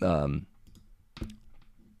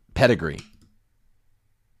pedigree.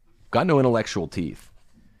 Got no intellectual teeth.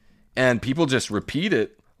 And people just repeat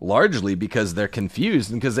it largely because they're confused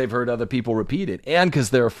and because they've heard other people repeat it and because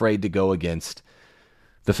they're afraid to go against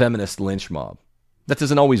the feminist lynch mob. That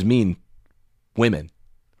doesn't always mean women,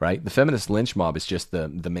 right? The feminist lynch mob is just the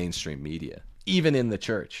mainstream media. Even in the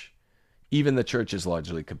church. Even the church is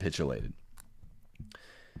largely capitulated.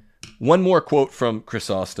 One more quote from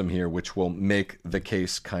Chrysostom here, which will make the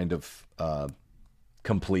case kind of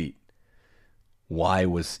complete. Why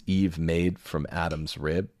was Eve made from Adam's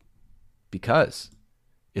rib? Because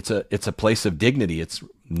it's a place of dignity. It's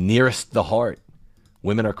nearest the heart.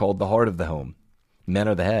 Women are called the heart of the home. Men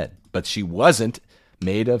are the head. But she wasn't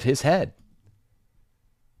made of his head.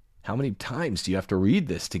 How many times do you have to read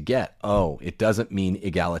this to get, oh, it doesn't mean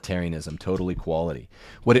egalitarianism, total equality.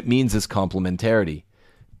 What it means is complementarity.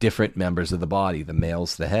 Different members of the body. The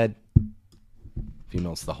male's the head,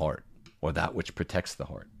 female's the heart, or that which protects the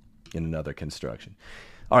heart in another construction.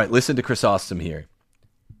 All right, listen to Chrysostom here.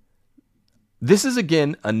 This is,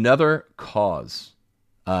 again, another cause.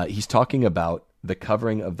 He's talking about the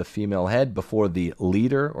covering of the female head before the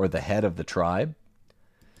leader or the head of the tribe,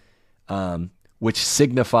 which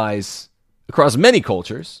signifies, across many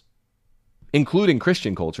cultures, including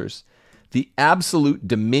Christian cultures, the absolute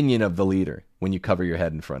dominion of the leader when you cover your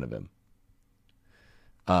head in front of him.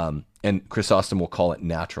 And Chrysostom will call it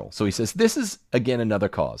natural. So he says, this is, again, another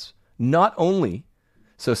cause. Not only,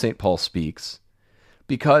 so St. Paul speaks,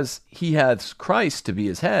 because he has Christ to be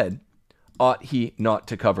his head, ought he not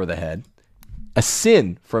to cover the head? A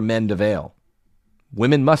sin for men to veil.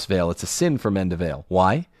 Women must veil. It's a sin for men to veil.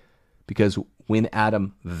 Why? Because when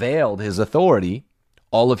Adam veiled his authority,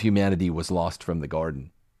 all of humanity was lost from the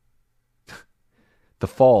garden. The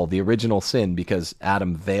fall, the original sin, because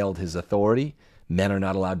Adam veiled his authority, men are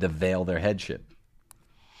not allowed to veil their headship.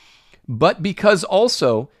 But because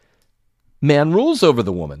also man rules over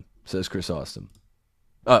the woman, says Chrysostom.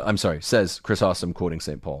 Says Chrysostom, quoting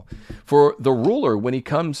St. Paul. For the ruler, when he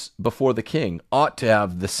comes before the king, ought to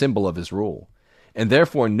have the symbol of his rule. And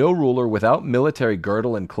therefore no ruler without military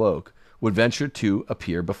girdle and cloak would venture to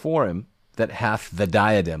appear before him that hath the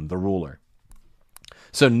diadem, the ruler.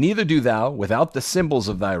 So neither do thou, without the symbols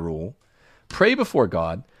of thy rule, pray before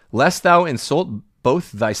God, lest thou insult both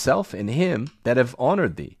thyself and him that have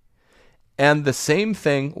honored thee. And the same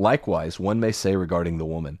thing likewise one may say regarding the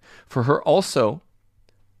woman. For her also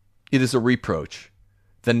it is a reproach,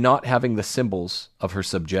 the not having the symbols of her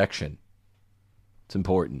subjection. It's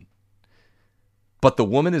important. But the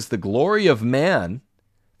woman is the glory of man,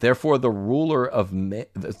 therefore the rule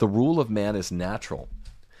of man is natural.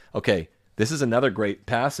 Okay, this is another great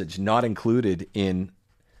passage not included in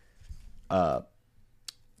that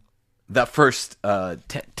first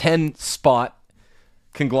 10 spot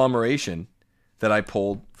conglomeration that I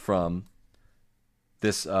pulled from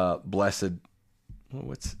this blessed,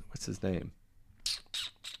 what's his name?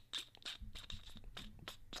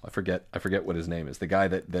 I forget what his name is. The guy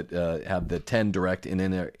that had the 10 direct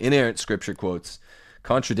and inerrant scripture quotes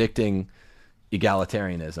contradicting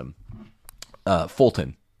egalitarianism.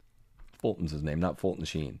 Fulton. Fulton's his name, not Fulton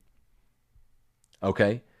Sheen.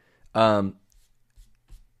 Okay?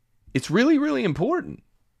 It's really, really important.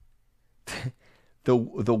 The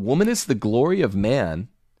woman is the glory of man.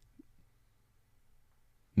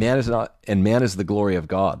 Man is not, and man is the glory of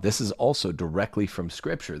God. This is also directly from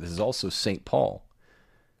Scripture. This is also St. Paul.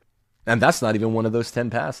 And that's not even one of those 10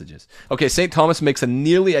 passages. Okay, St. Thomas makes a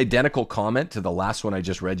nearly identical comment to the last one I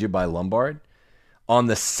just read you by Lombard on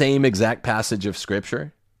the same exact passage of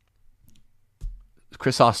Scripture.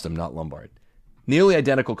 Chrysostom, not Lombard. Nearly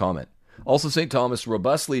identical comment. Also, St. Thomas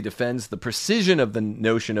robustly defends the precision of the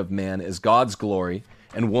notion of man as God's glory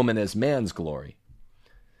and woman as man's glory.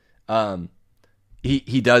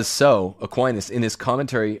 He does so, Aquinas, in his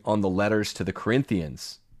commentary on the letters to the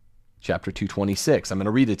Corinthians, chapter 226. I'm going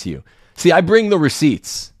to read it to you. See, I bring the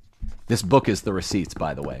receipts. This book is the receipts,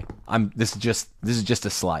 by the way. This is just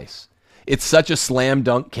a slice. It's such a slam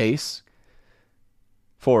dunk case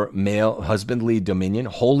for male husbandly dominion,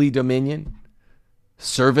 holy dominion,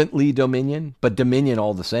 servantly dominion, but dominion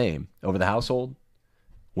all the same over the household,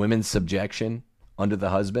 women's subjection under the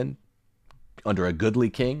husband, under a goodly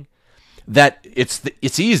king, that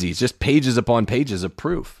it's easy. It's just pages upon pages of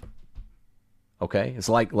proof. Okay? It's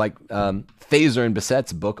like Thaser and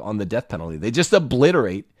Bassett's book on the death penalty. They just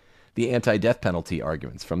obliterate the anti-death penalty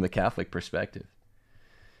arguments from the Catholic perspective.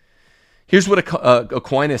 Here's what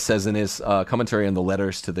Aquinas says in his commentary on the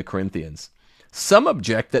letters to the Corinthians. Some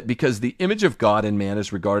object that because the image of God in man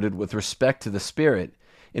is regarded with respect to the spirit,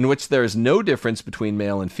 in which there is no difference between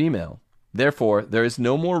male and female, therefore there is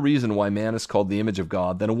no more reason why man is called the image of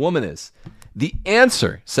God than a woman is. The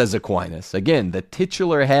answer, says Aquinas, again, the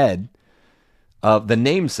titular head of the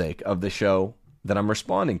namesake of the show that I'm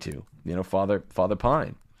responding to, Father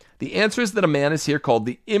Pine. The answer is that a man is here called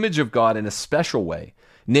the image of God in a special way,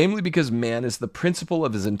 namely because man is the principle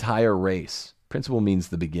of his entire race. Principle means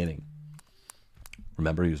the beginning.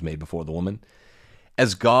 Remember, he was made before the woman.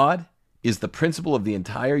 As God is the principle of the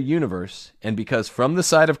entire universe, and because from the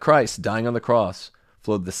side of Christ dying on the cross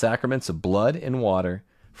flowed the sacraments of blood and water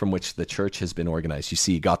from which the church has been organized. You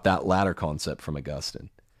see, he got that latter concept from Augustine.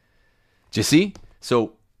 Do you see?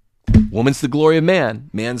 So, woman's the glory of man,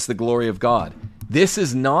 man's the glory of God. This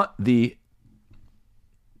is not the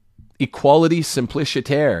equality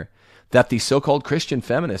simpliciter that the so-called Christian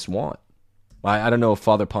feminists want. I don't know if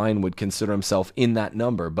Father Pine would consider himself in that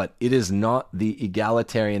number, but it is not the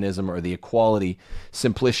egalitarianism or the equality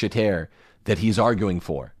simpliciter that he's arguing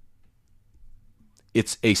for.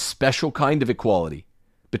 It's a special kind of equality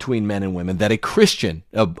between men and women that a Christian,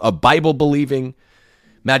 a Bible-believing,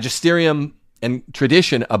 magisterium and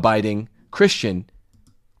tradition-abiding Christian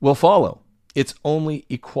will follow. It's only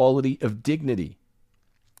equality of dignity,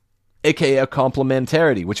 aka a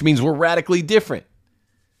complementarity, which means we're radically different.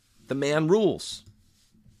 The man rules.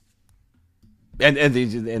 And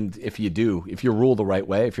if you rule the right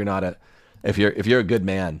way, if you're a good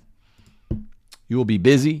man, you will be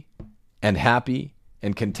busy and happy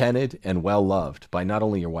and contented and well loved by not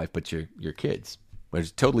only your wife but your kids.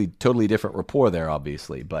 There's totally different rapport there,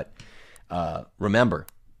 obviously, but remember,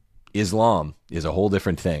 Islam is a whole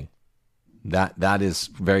different thing. That is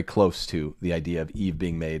very close to the idea of Eve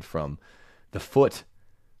being made from the foot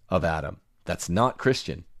of Adam. That's not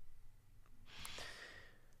Christian.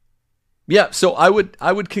 Yeah, so I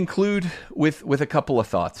would conclude with a couple of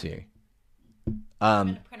thoughts here. I'm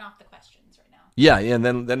going to print off the questions right now. Yeah, and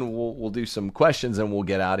then we'll do some questions and we'll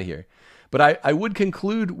get out of here. But I would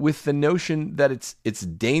conclude with the notion that it's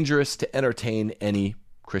dangerous to entertain any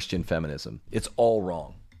Christian feminism. It's all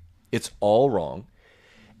wrong. It's all wrong.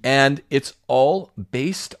 And it's all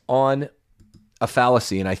based on a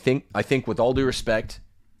fallacy. And I think with all due respect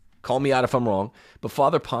Call me out if I'm wrong. But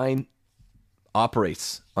Father Pine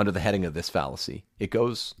operates under the heading of this fallacy. It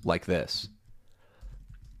goes like this.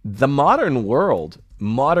 The modern world,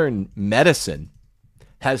 modern medicine,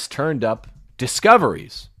 has turned up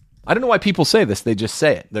discoveries. I don't know why people say this. They just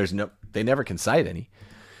say it. They never can cite any,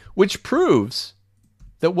 which proves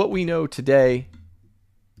that what we know today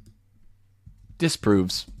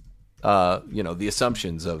disproves, the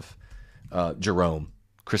assumptions of Jerome,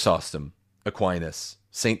 Chrysostom, Aquinas,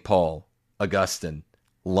 St. Paul, Augustine,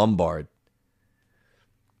 Lombard.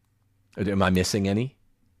 Am I missing any?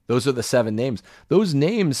 Those are the 7 names. Those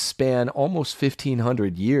names span almost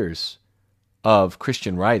 1,500 years of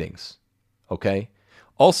Christian writings. Okay?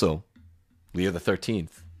 Also, Leo the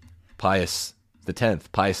 13th, Pius the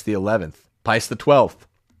 10th, Pius the 11th, Pius the 12th,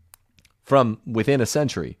 from within a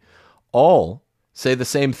century, all say the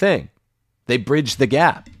same thing. They bridge the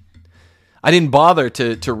gap. I didn't bother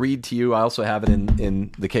to read to you. I also have it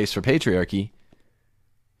in the Case for Patriarchy,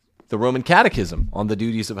 the Roman Catechism on the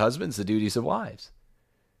duties of husbands, the duties of wives.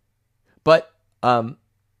 But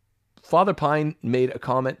Father Pine made a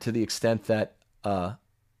comment to the extent that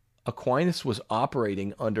Aquinas was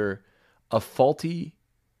operating under a faulty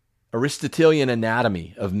Aristotelian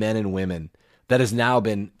anatomy of men and women that has now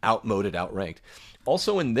been outmoded, outranked.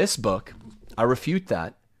 Also in this book, I refute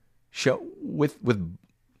that with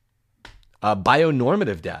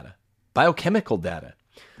bionormative data, biochemical data.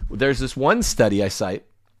 There's this one study I cite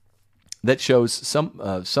that shows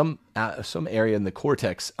some area in the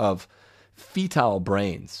cortex of fetal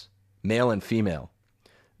brains, male and female,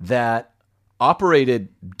 that operated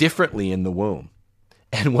differently in the womb.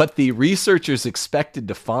 And what the researchers expected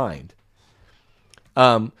to find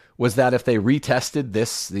was that if they retested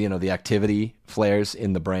this, the activity flares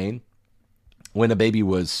in the brain, when a baby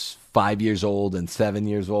was 5 years old and 7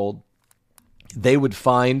 years old, they would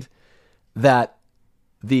find that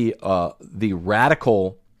the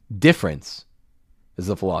radical difference, as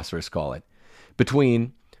the philosophers call it,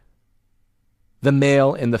 between the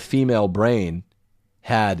male and the female brain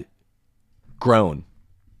had grown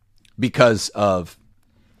because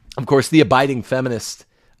of course, the abiding feminist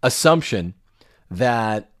assumption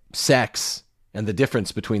that sex and the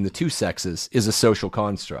difference between the two sexes is a social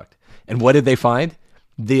construct. And what did they find?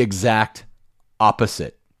 The exact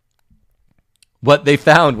opposite. What they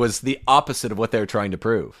found was the opposite of what they were trying to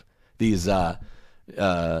prove, these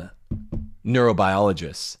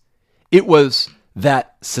neurobiologists. It was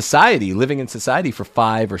that society, living in society for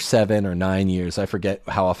 5 or 7 or 9 years, I forget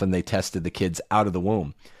how often they tested the kids out of the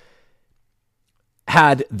womb,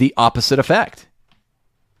 had the opposite effect.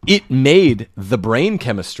 It made the brain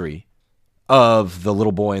chemistry of the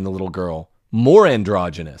little boy and the little girl more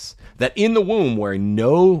androgynous. That in the womb, where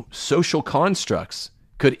no social constructs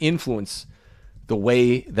could influence the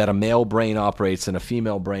way that a male brain operates and a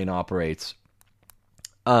female brain operates,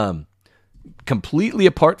 completely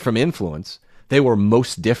apart from influence, they were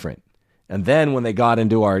most different. And then when they got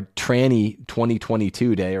into our tranny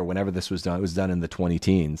 2022 day, or whenever this was done, it was done in the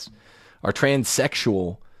 20-teens, our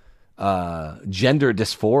transsexual, gender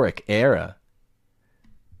dysphoric era,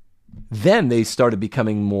 then they started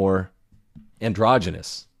becoming more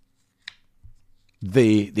androgynous.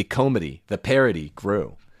 The comedy, the parody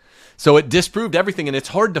grew. So it disproved everything, and it's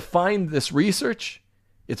hard to find this research.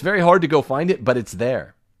 It's very hard to go find it, but it's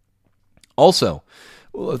there. Also,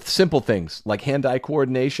 simple things like hand-eye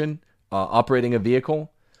coordination, operating a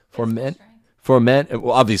vehicle for men. For men,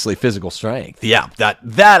 well, obviously physical strength. Yeah,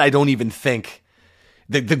 that I don't even think.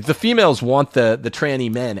 The females want the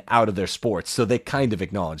tranny men out of their sports, so they kind of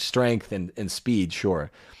acknowledge strength and speed,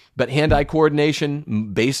 sure. But hand-eye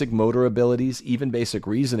coordination, basic motor abilities, even basic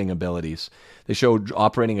reasoning abilities. They show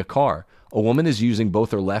operating a car. A woman is using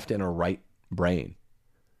both her left and her right brain.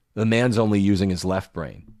 The man's only using his left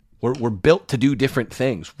brain. We're built to do different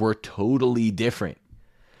things. We're totally different.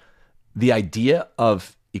 The idea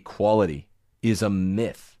of equality is a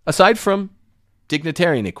myth, aside from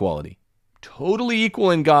dignitarian equality. Totally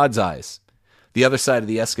equal in God's eyes. The other side of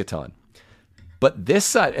the eschaton. But this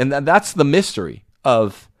side, and that's the mystery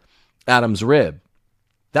of Adam's rib.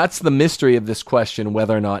 That's the mystery of this question,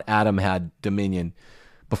 whether or not Adam had dominion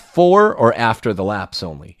before or after the lapse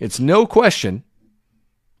only. It's no question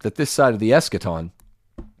that this side of the eschaton,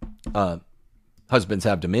 husbands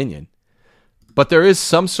have dominion. But there is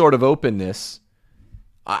some sort of openness.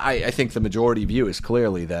 I think the majority view is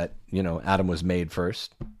clearly that, Adam was made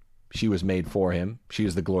first. She was made for him. She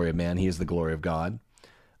is the glory of man. He is the glory of God.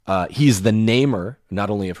 He's the namer, not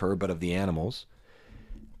only of her, but of the animals.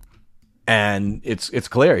 And it's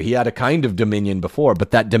clear he had a kind of dominion before,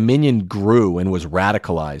 but that dominion grew and was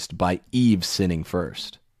radicalized by Eve sinning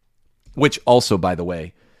first. Which also, by the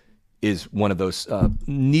way, is one of those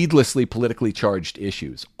needlessly politically charged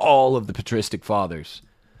issues. All of the patristic fathers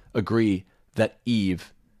agree that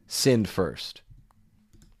Eve sinned first.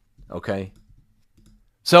 Okay?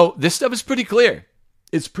 So this stuff is pretty clear.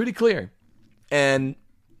 It's pretty clear. And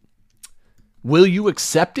will you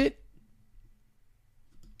accept it?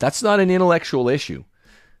 That's not an intellectual issue.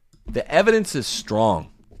 The evidence is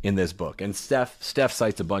strong in this book. And Steph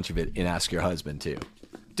cites a bunch of it in Ask Your Husband too.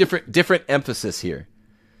 Different emphasis here.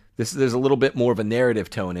 There's a little bit more of a narrative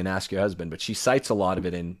tone in Ask Your Husband, but she cites a lot of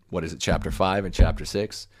it in, chapter 5 and chapter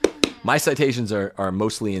 6. My citations are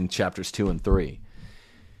mostly in chapters 2 and 3.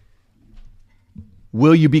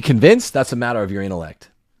 Will you be convinced? That's a matter of your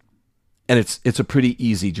intellect. And it's a pretty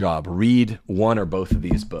easy job. Read one or both of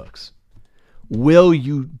these books. Will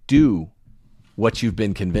you do what you've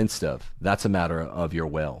been convinced of? That's a matter of your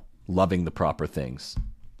will. Loving the proper things.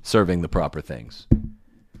 Serving the proper things.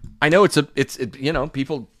 I know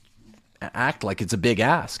people act like it's a big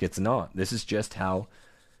ask. It's not. This is just how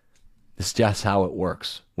it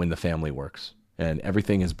works when the family works. And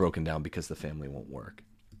everything is broken down because the family won't work.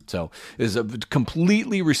 So it is a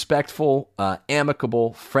completely respectful,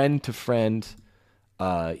 amicable, friend to friend,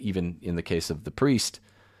 even in the case of the priest,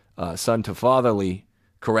 son to fatherly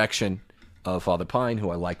correction of Father Pine,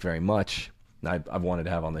 who I like very much. I've wanted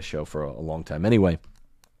to have on this show for a long time anyway.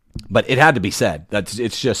 But it had to be said.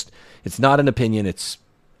 It's not an opinion. It's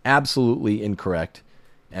absolutely incorrect.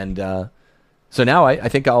 And so now I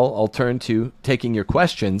think I'll turn to taking your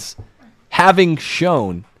questions, having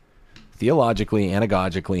shown theologically,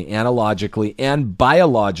 anagogically, analogically, and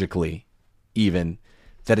biologically even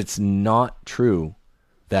that it's not true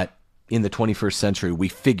that in the 21st century we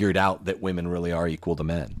figured out that women really are equal to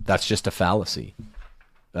men. That's just a fallacy.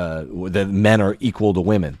 That men are equal to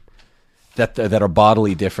women. That our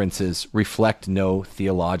bodily differences reflect no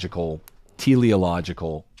theological,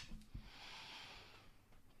 teleological,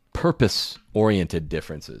 purpose-oriented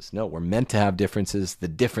differences. No, we're meant to have differences. The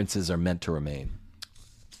differences are meant to remain.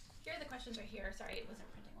 Here are the questions right here. Sorry, it wasn't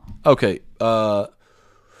printing Okay. well.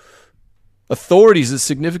 Authorities is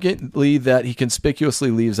significantly that he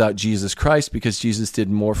conspicuously leaves out Jesus Christ because Jesus did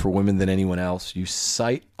more for women than anyone else. You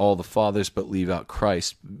cite all the fathers but leave out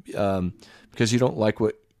Christ because you don't like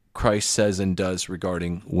what Christ says and does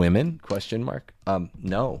regarding women? ?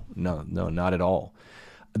 No, not at all.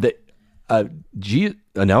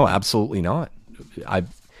 No, absolutely not.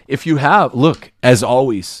 If you have, look, as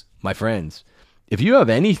always, my friends, if you have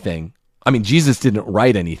anything, Jesus didn't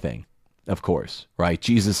write anything, of course, right?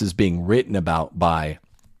 Jesus is being written about by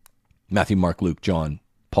Matthew, Mark, Luke, John,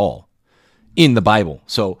 Paul in the Bible.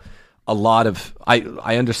 So a lot of,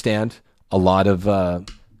 I understand a lot of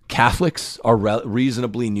Catholics are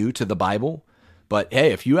reasonably new to the Bible, but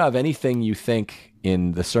hey, if you have anything you think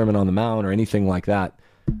in the Sermon on the Mount or anything like that,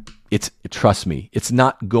 trust me, it's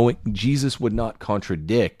not going, Jesus would not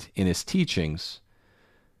contradict in his teachings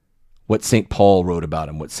what St. Paul wrote about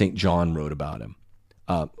him, what St. John wrote about him.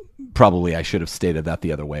 Probably I should have stated that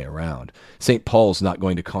the other way around. St. Paul's not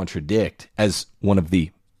going to contradict, as one of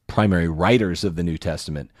the primary writers of the New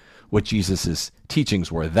Testament, what Jesus'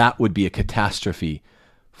 teachings were. That would be a catastrophe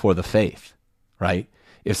for the faith, right?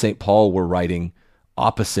 If St. Paul were writing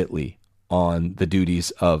oppositely on the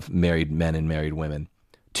duties of married men and married women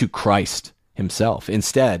to Christ himself.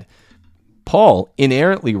 Instead, Paul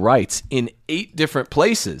inerrantly writes in 8 different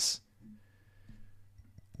places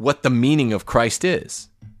what the meaning of Christ is.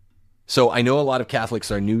 So I know a lot of Catholics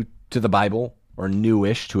are new to the Bible or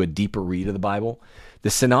newish to a deeper read of the Bible. The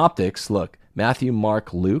synoptics, look, Matthew,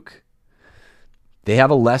 Mark, Luke, they have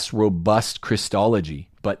a less robust Christology.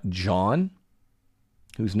 But John,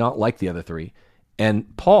 who's not like the other 3,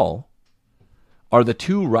 and Paul are the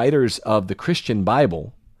 2 writers of the Christian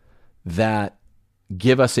Bible that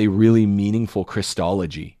give us a really meaningful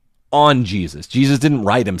Christology on Jesus. Jesus didn't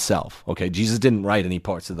write himself, okay? Jesus didn't write any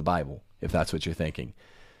parts of the Bible, if that's what you're thinking.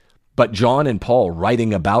 But John and Paul,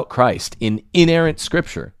 writing about Christ in inerrant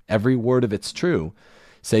scripture, every word of it's true,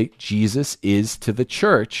 say Jesus is to the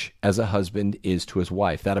church as a husband is to his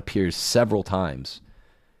wife. That appears several times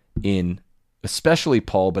in especially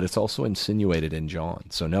Paul, but it's also insinuated in John.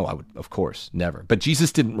 So no, I would, of course, never. But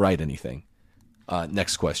Jesus didn't write anything.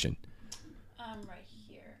 Next question. Right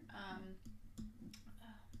here.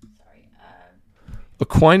 Sorry.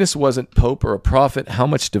 Aquinas wasn't pope or a prophet. How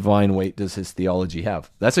much divine weight does his theology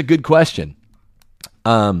have? That's a good question.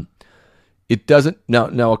 It doesn't.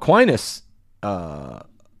 Now Aquinas,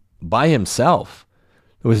 by himself,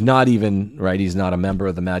 was not even, right, he's not a member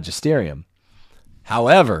of the magisterium.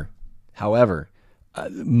 However,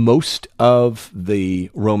 most of the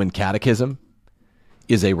Roman Catechism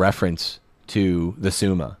is a reference to the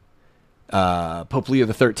Summa. Pope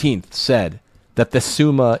Leo XIII said that the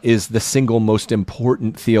Summa is the single most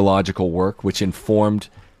important theological work which informed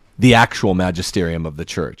the actual magisterium of the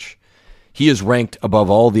church. He is ranked above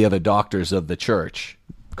all the other doctors of the church,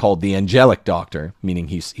 called the angelic doctor, meaning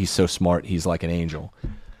he's so smart he's like an angel,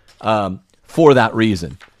 for that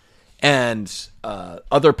reason. And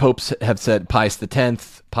other popes have said, Pius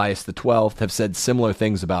X, Pius XII, have said similar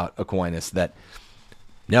things about Aquinas, that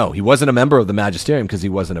no, he wasn't a member of the magisterium because he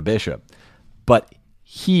wasn't a bishop, but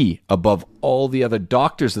he, above all the other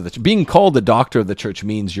doctors of the church, being called a doctor of the church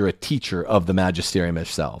means you're a teacher of the magisterium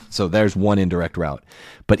itself. So there's one indirect route.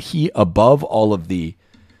 But he, above all of the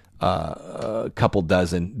couple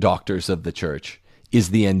dozen doctors of the church, is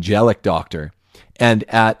the angelic doctor. And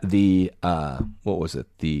at the,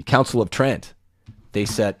 the Council of Trent, they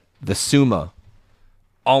set the Summa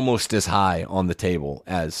almost as high on the table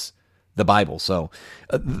as the Bible. So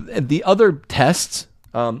the other tests,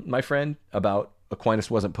 my friend, about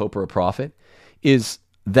Aquinas wasn't pope or a prophet, is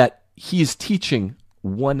that he's teaching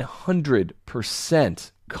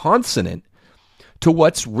 100% consonant to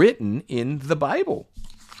what's written in the Bible.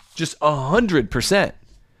 Just 100%.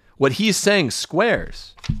 What he's saying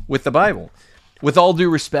squares with the Bible. With all due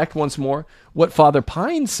respect, once more, what Father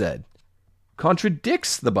Pine said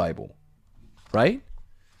contradicts the Bible, right?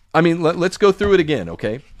 I mean, let's go through it again,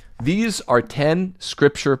 okay? These are 10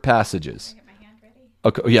 scripture passages.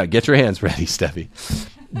 Okay, yeah, get your hands ready, Steffi.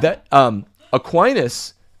 That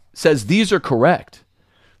Aquinas says these are correct.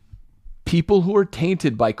 People who are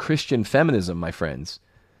tainted by Christian feminism, my friends,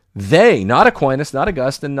 they, not Aquinas, not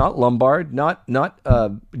Augustine, not Lombard, not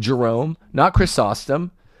Jerome, not Chrysostom,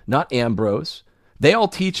 not Ambrose, they all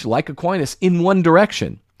teach like Aquinas in one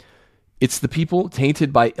direction. It's the people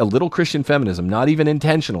tainted by a little Christian feminism, not even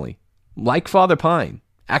intentionally, like Father Pine,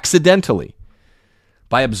 accidentally,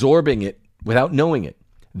 by absorbing it without knowing it.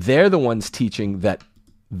 They're the ones teaching that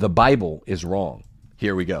the Bible is wrong.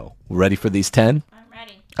 Here we go. Ready for these 10? I'm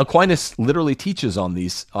ready. Aquinas literally teaches on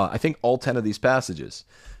these, I think all 10 of these passages.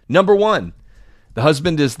 Number 1, the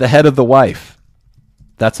husband is the head of the wife.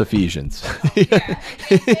 That's Ephesians.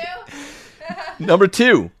 Number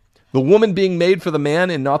 2, the woman being made for the man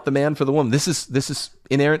and not the man for the woman. This is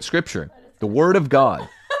inerrant scripture, the word of God.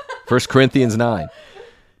 1 Corinthians 9.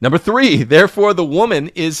 Number 3, therefore the woman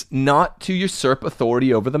is not to usurp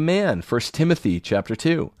authority over the man. 1 Timothy chapter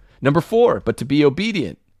 2. Number 4, but to be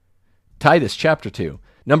obedient. Titus chapter 2.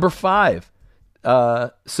 Number 5,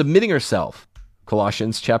 submitting herself.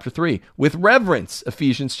 Colossians chapter 3. With reverence.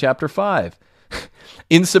 Ephesians chapter 5.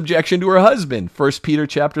 In subjection to her husband. 1 Peter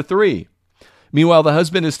chapter 3. Meanwhile, the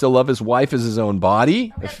husband is to love his wife as his own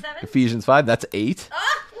body. Ephesians 5. That's 8.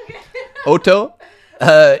 Otto.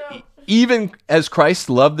 Even as Christ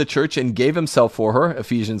loved the church and gave himself for her,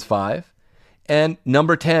 Ephesians 5. And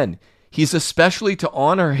number 10, he's especially to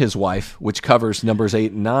honor his wife, which covers Numbers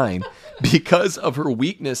 8 and 9, because of her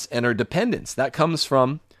weakness and her dependence. That comes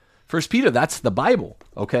from 1 Peter. That's the Bible,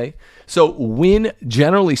 okay? So when,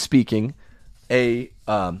 generally speaking, a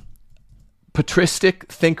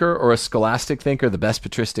patristic thinker or a scholastic thinker, the best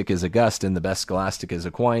patristic is Augustine, the best scholastic is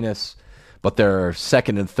Aquinas, but there are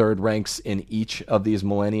second and third ranks in each of these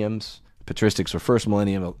millenniums. Patristics were first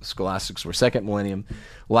millennium, scholastics were second millennium.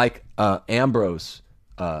 Like Ambrose,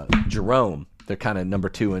 Jerome, they're kind of number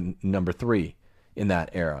 2 and number 3 in that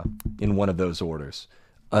era, in one of those orders.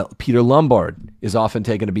 Peter Lombard is often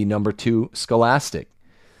taken to be number 2 scholastic,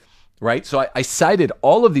 right? So I cited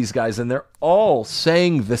all of these guys, and they're all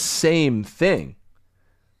saying the same thing.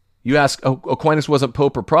 You ask, Aquinas wasn't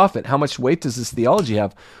pope or prophet. How much weight does this theology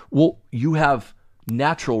have? Well, you have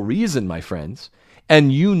natural reason, my friends.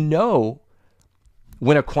 And you know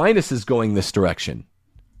when Aquinas is going this direction,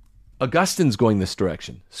 Augustine's going this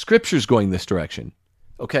direction, Scripture's going this direction.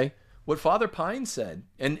 Okay? What Father Pine said,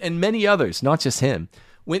 and many others, not just him,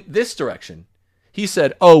 went this direction. He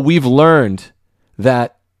said, we've learned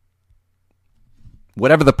that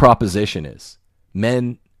whatever the proposition is,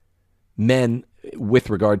 men with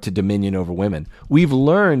regard to dominion over women. We've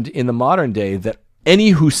learned in the modern day that any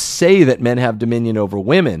who say that men have dominion over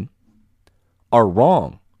women are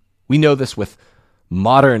wrong. We know this with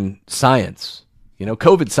modern science. You know,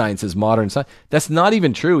 COVID science is modern science. That's not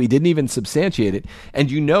even true. He didn't even substantiate it. And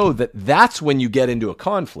you know that that's when you get into a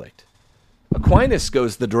conflict. Aquinas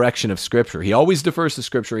goes the direction of Scripture. He always defers to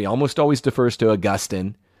Scripture. He almost always defers to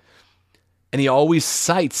Augustine. And he always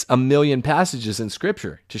cites a million passages in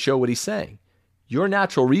Scripture to show what he's saying. Your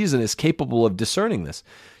natural reason is capable of discerning this.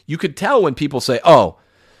 You could tell when people say,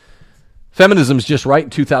 feminism is just right in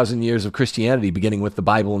 2,000 years of Christianity, beginning with the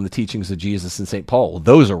Bible and the teachings of Jesus and St. Paul.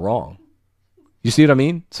 Those are wrong. You see what I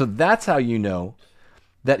mean? So that's how you know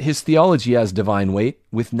that his theology has divine weight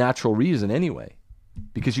with natural reason anyway,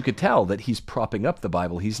 because you could tell that he's propping up the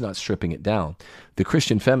Bible. He's not stripping it down. The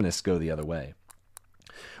Christian feminists go the other way.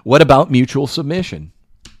 What about mutual submission?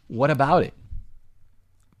 What about it?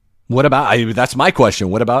 That's my question.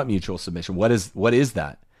 What about mutual submission? What is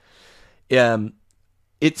that?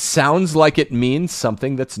 It sounds like it means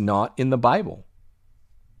something that's not in the Bible.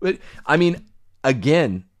 But, I mean,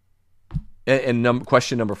 again, and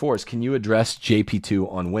question number 4 is, can you address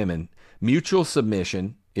JP2 on women? Mutual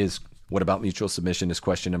submission is, what about mutual submission is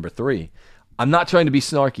question number 3. I'm not trying to be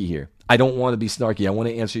snarky here. I don't want to be snarky. I want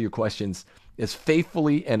to answer your questions as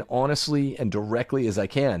faithfully and honestly and directly as I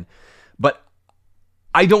can. But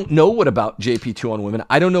I don't know what about JP2 on women.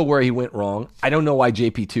 I don't know where he went wrong. I don't know why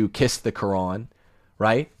JP2 kissed the Quran,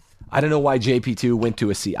 right? I don't know why JP2 went to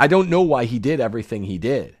a sea. I don't know why he did everything he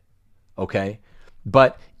did, okay?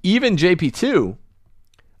 But even JP2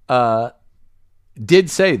 did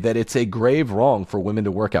say that it's a grave wrong for women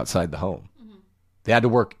to work outside the home. Mm-hmm. They had to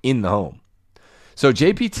work in the home. So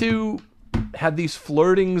JP2 had these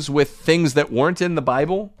flirtings with things that weren't in the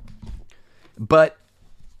Bible, but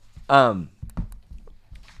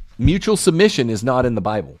mutual submission is not in the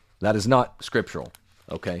Bible. That is not scriptural.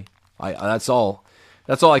 Okay, that's all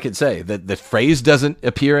I can say. That the phrase doesn't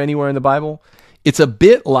appear anywhere in the Bible. It's a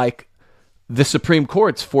bit like the Supreme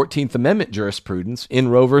Court's 14th Amendment jurisprudence in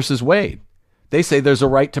Roe versus Wade. They say there's a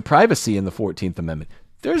right to privacy in the 14th Amendment.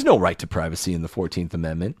 There's no right to privacy in the 14th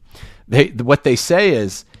Amendment. What they say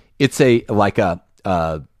is it's a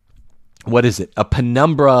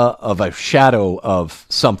penumbra of a shadow of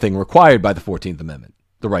something required by the 14th Amendment,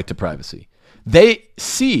 the right to privacy. They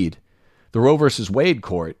cede, the Roe versus Wade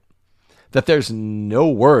court, that there's no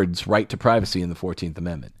words right to privacy in the 14th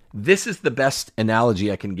Amendment. This is the best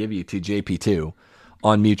analogy I can give you to JP2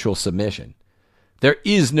 on mutual submission. There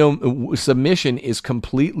is no, submission is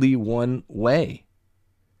completely one way.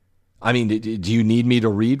 I mean, do you need me to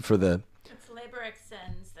read for the... It's labor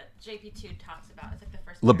extends that JP2 talks about. It's like the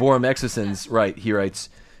first... Laborem exercens, right. He writes,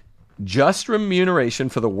 just remuneration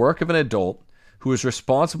for the work of an adult who is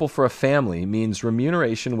responsible for a family means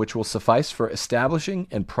remuneration which will suffice for establishing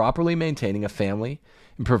and properly maintaining a family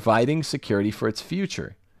and providing security for its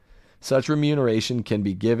future. Such remuneration can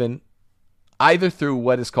be given either through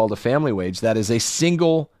what is called a family wage, that is a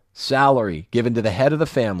single salary given to the head of the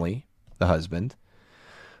family, the husband,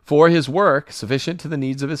 for his work sufficient to the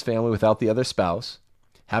needs of his family without the other spouse,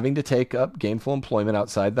 having to take up gainful employment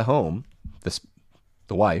outside the home,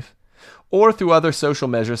 the wife, or through other social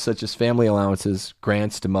measures such as family allowances,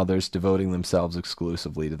 grants to mothers devoting themselves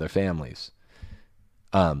exclusively to their families.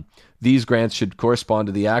 These grants should correspond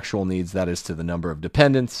to the actual needs, that is, to the number of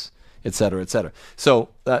dependents, et cetera, et cetera. So,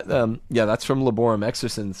 that's from Laborem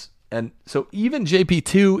Exercens. And so even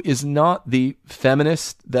JP2 is not the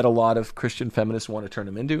feminist that a lot of Christian feminists want to turn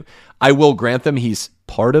him into. I will grant them he's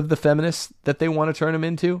part of the feminists that they want to turn him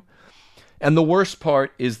into. And the worst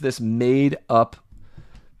part is this made up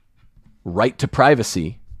right to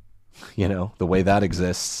privacy, the way that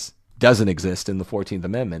exists, doesn't exist in the 14th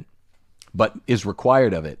Amendment, but is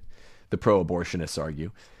required of it, the pro-abortionists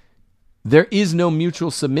argue. There is no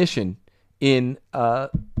mutual submission in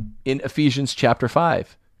Ephesians chapter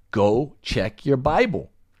 5. Go check your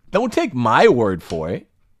Bible. Don't take my word for it.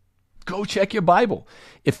 Go check your Bible.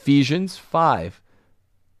 Ephesians 5,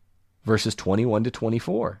 verses 21 to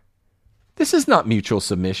 24. This is not mutual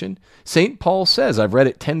submission. St. Paul says, I've read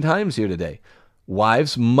it 10 times here today,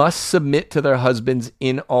 wives must submit to their husbands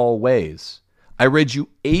in all ways. I read you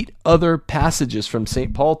 8 other passages from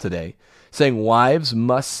St. Paul today saying wives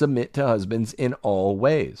must submit to husbands in all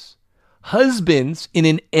ways. Husbands, in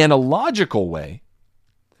an analogical way,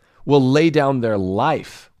 will lay down their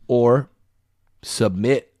life or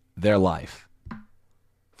submit their life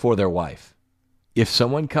for their wife. If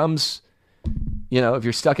someone comes, if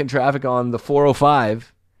you're stuck in traffic on the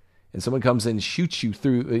 405 and someone comes and shoots you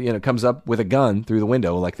through, comes up with a gun through the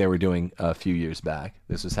window like they were doing a few years back.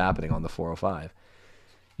 This was happening on the 405.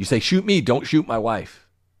 You say, shoot me, don't shoot my wife.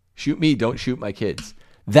 Shoot me, don't shoot my kids.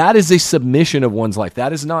 That is a submission of one's life.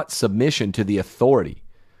 That is not submission to the authority.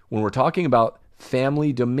 When we're talking about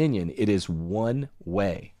family dominion, it is one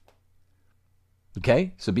way.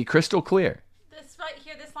 Okay? So be crystal clear. This right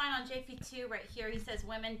here, this line on JP2 right here, he says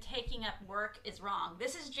women taking up work is wrong.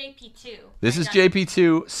 This is JP2. This is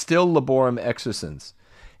JP2, still Laborem Exercens.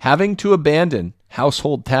 Having to abandon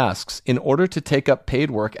household tasks in order to take up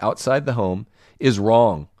paid work outside the home is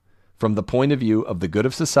wrong from the point of view of the good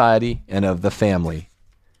of society and of the family.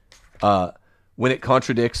 When it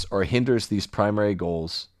contradicts or hinders these primary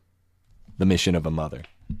goals, the mission of a mother.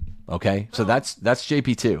 Okay, so that's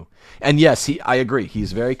JP2, and yes, I agree.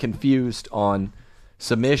 He's very confused on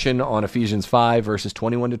submission on Ephesians 5 verses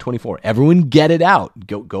 21 to 24. Everyone get it out.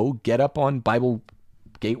 Go get up on Bible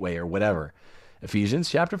Gateway or whatever. Ephesians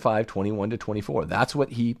chapter 5, 21 to 24. That's what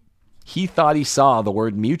he thought he saw the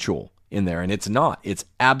word mutual in there, and it's not. It's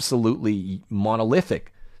absolutely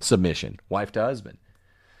monolithic submission, wife to husband.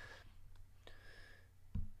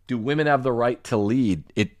 Do women have the right to lead?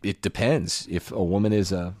 It depends. If a woman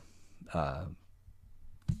is a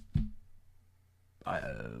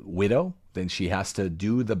widow, then she has to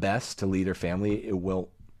do the best to lead her family.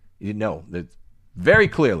 That very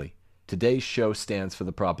clearly, today's show stands for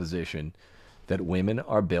the proposition that women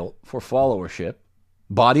are built for followership,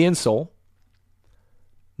 body and soul.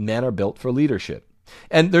 Men are built for leadership.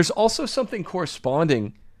 And there's also something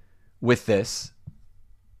corresponding with this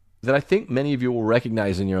that I think many of you will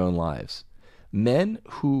recognize in your own lives. Men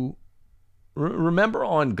who remember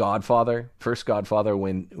on Godfather, first Godfather,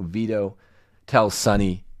 when Vito tells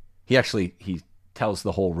Sonny, he tells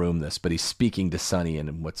the whole room this, but he's speaking to Sonny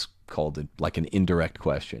in what's called like an indirect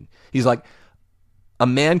question. He's like, a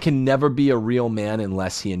man can never be a real man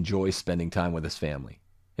unless he enjoys spending time with his family.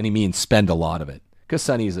 And he means spend a lot of it. Because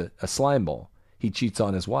Sonny's a slime ball. He cheats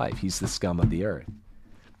on his wife. He's the scum of the earth.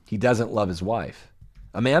 He doesn't love his wife.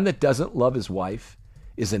 A man that doesn't love his wife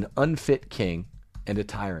is an unfit king and a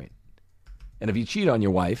tyrant. And if you cheat on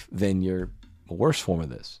your wife, then you're a worse form of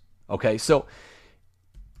this. Okay, so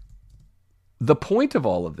the point of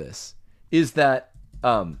all of this is that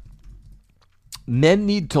men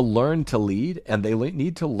need to learn to lead, and they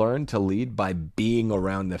need to learn to lead by being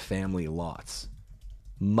around the family lots.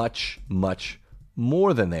 Much, much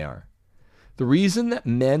more than they are. The reason that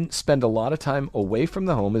men spend a lot of time away from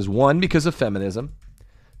the home is, one, because of feminism.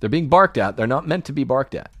 They're being barked at. They're not meant to be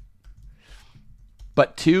barked at.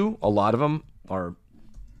 But two, a lot of them are,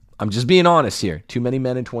 I'm just being honest here, too many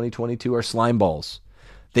men in 2022 are slime balls.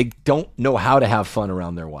 They don't know how to have fun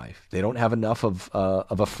around their wife. They don't have enough of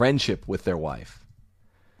a friendship with their wife,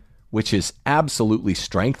 which is absolutely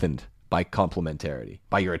strengthened by complementarity,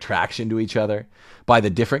 by your attraction to each other, by the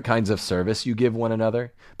different kinds of service you give one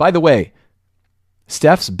another. By the way,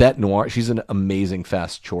 Steph's bête noire, she's an amazing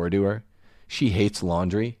fast chore doer. She hates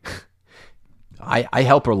laundry. I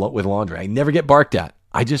help her with laundry. I never get barked at.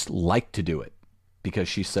 I just like to do it because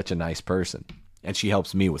she's such a nice person, and she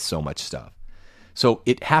helps me with so much stuff. So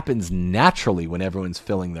it happens naturally when everyone's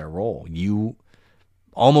filling their role. You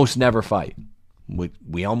almost never fight.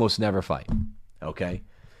 We almost never fight. Okay?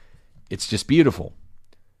 It's just beautiful.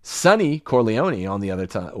 Sonny Corleone, on the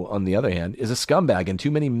other hand, is a scumbag, and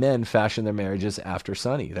too many men fashion their marriages after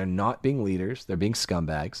Sonny. They're not being leaders. They're being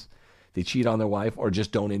scumbags. They cheat on their wife or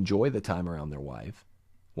just don't enjoy the time around their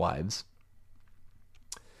wives.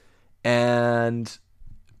 And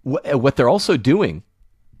what they're also doing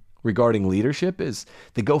regarding leadership is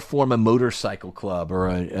they go form a motorcycle club or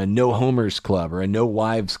a no homers club or a no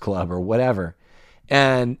wives club or whatever.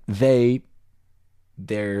 And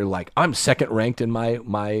they're like, I'm second ranked in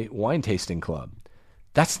my wine tasting club.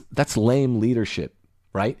 That's lame leadership,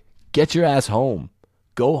 right? Get your ass home.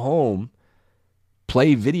 Go home.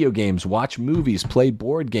 Play video games, watch movies, play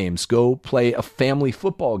board games, go play a family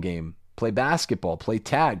football game, play basketball, play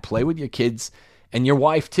tag, play with your kids and your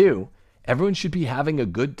wife too. Everyone should be having a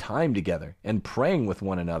good time together and praying with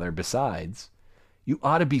one another. Besides, you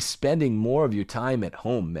ought to be spending more of your time at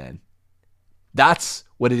home, men. That's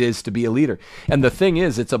what it is to be a leader. And the thing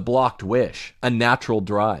is, it's a blocked wish, a natural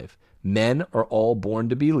drive. Men are all born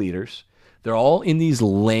to be leaders. They're all in these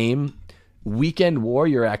lame weekend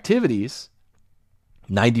warrior activities,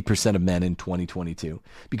 90% of men in 2022,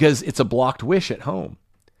 because it's a blocked wish at home.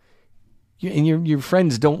 And your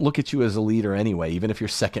friends don't look at you as a leader anyway, even if you're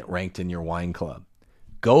second ranked in your wine club.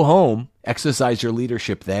 Go home, exercise your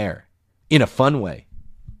leadership there in a fun way.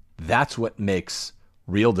 That's what makes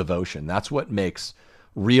real devotion. That's what makes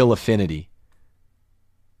real affinity.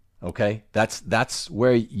 Okay? That's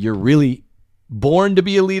where you're really born to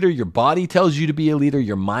be a leader. Your body tells you to be a leader.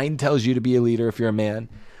 Your mind tells you to be a leader if you're a man.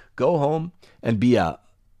 Go home and be a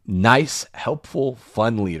nice, helpful,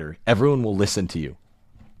 fun leader. Everyone will listen to you.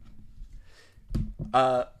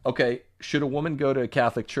 Okay. Should a woman go to a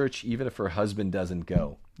Catholic church even if her husband doesn't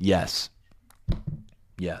go? Yes.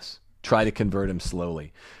 Try to convert him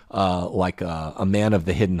slowly. Like a man of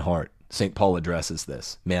the hidden heart. St. Paul addresses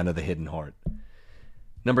this. Man of the hidden heart.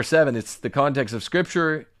 Number 7, it's the context of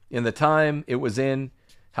Scripture in the time it was in.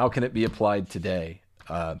 How can it be applied today?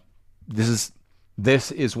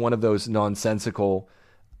 This is one of those nonsensical,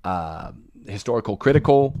 historical,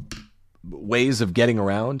 critical ways of getting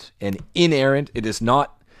around and inerrant. This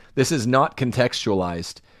is not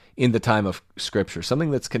contextualized in the time of Scripture.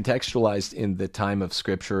 Something that's contextualized in the time of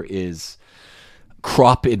Scripture is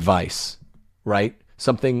crop advice, right?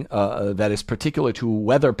 Something that is particular to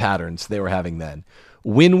weather patterns they were having then.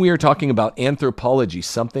 When we are talking about anthropology,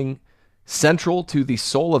 something central to the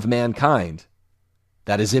soul of mankind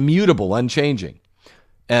that is immutable, unchanging.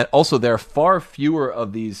 And also, there are far fewer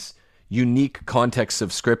of these unique contexts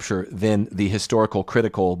of Scripture than the historical,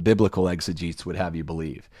 critical, biblical exegetes would have you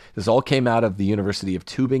believe. This all came out of the University of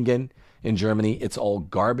Tübingen in Germany. It's all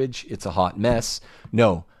garbage. It's a hot mess.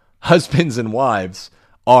 No, husbands and wives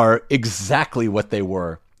are exactly what they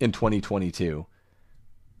were in 2022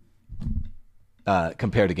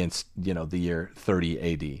 compared against, the year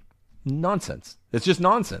 30 AD. Nonsense. It's just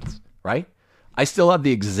nonsense, right? I still have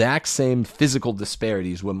the exact same physical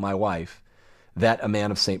disparities with my wife that a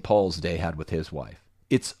man of St. Paul's day had with his wife.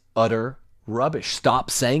 It's utter rubbish. Stop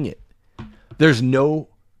saying it. There's no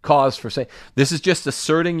cause for saying. This is just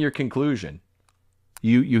asserting your conclusion.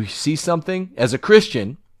 You see something as a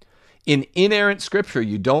Christian in inerrant Scripture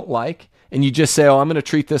you don't like, and you just say, I'm going to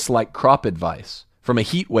treat this like crop advice from a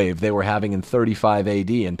heat wave they were having in 35 AD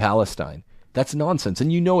in Palestine. That's nonsense,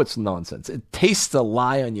 and you know it's nonsense. It tastes a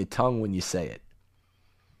lie on your tongue when you say it,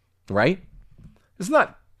 right? It's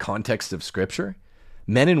not context of Scripture.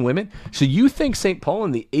 Men and women. So you think St. Paul,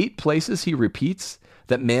 in the 8 places he repeats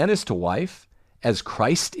that man is to wife as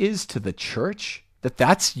Christ is to the church,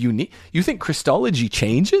 that's unique? You think Christology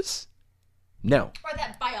changes? No. Or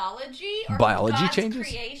that biology or biology God's changes?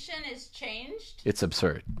 Creation is changed? It's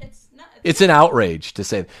absurd. It's an outrage to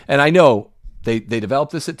say. And I know they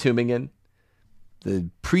developed this at Tübingen. The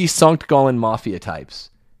pre-Sankt Gallen mafia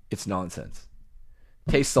types. It's nonsense.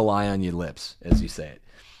 Taste the lie on your lips, as you say it.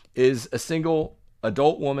 Is a single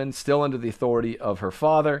adult woman still under the authority of her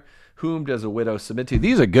father? Whom does a widow submit to?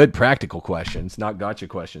 These are good practical questions, not gotcha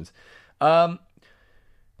questions.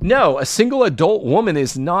 No, a single adult woman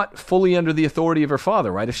is not fully under the authority of her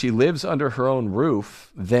father, right? If she lives under her own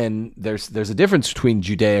roof, then there's a difference between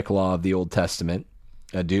Judaic law of the Old Testament,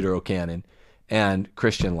 Deuterocanon, and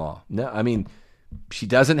Christian law. No, I mean, she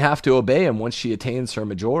doesn't have to obey him once she attains her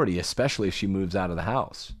majority, especially if she moves out of the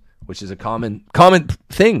house, which is a common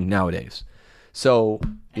thing nowadays. So,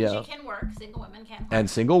 and she can work. Single women can work. And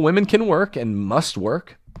single women can work and must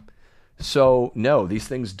work. So, no, these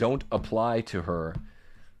things don't apply to her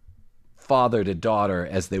father to daughter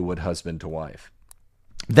as they would husband to wife.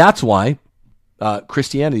 That's why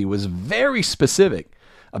Christianity was very specific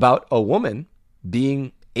about a woman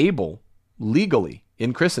being able legally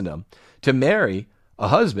in Christendom to marry a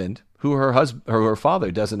husband who her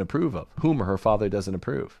father doesn't approve of, whom her father doesn't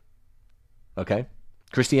approve. Okay?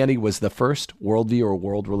 Christianity was the first worldview or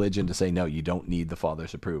world religion to say, no, you don't need the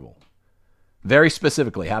father's approval. Very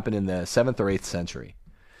specifically, happened in the 7th or 8th century.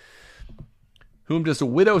 Whom does a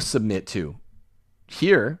widow submit to?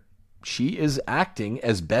 Here, she is acting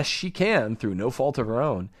as best she can, through no fault of her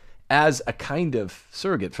own, as a kind of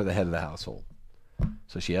surrogate for the head of the household.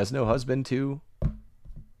 So she has no husband to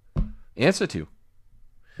answer to.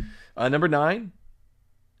 Number 9,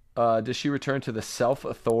 does she return to the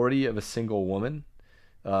self-authority of a single woman?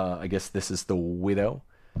 I guess this is the widow.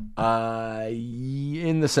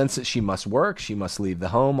 In the sense that she must work, she must leave the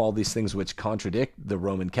home, all these things which contradict the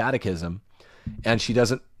Roman Catechism. And she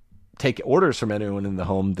doesn't take orders from anyone in the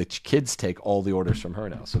home. The kids take all the orders from her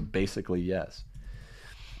now. So basically, yes.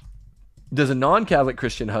 Does a non-Catholic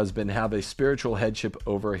Christian husband have a spiritual headship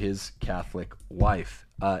over his Catholic wife?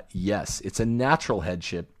 Yes. It's a natural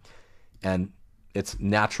headship, and it's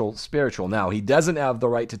natural spiritual. Now, he doesn't have the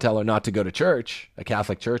right to tell her not to go to church, a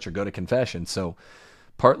Catholic church, or go to confession. So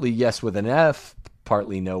partly yes with an F,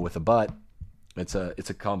 partly no with a but. It's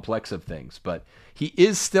a complex of things, but he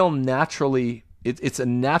is still naturally, it's a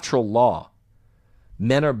natural law.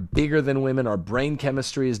 Men are bigger than women. Our brain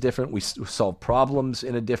chemistry is different. We solve problems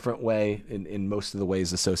in a different way in most of the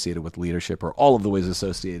ways associated with leadership, or all of the ways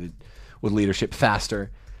associated with leadership,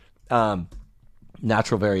 faster.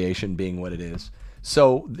 Natural variation being what it is.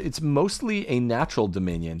 So it's mostly a natural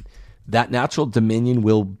dominion. That natural dominion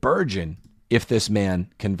will burgeon if this man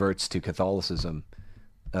converts to Catholicism,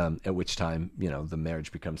 at which time, the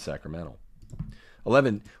marriage becomes sacramental.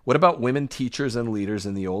 11, what about women teachers and leaders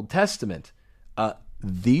in the Old Testament?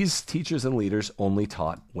 These teachers and leaders only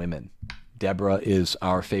taught women. Deborah is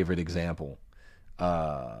our favorite example.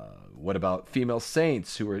 What about female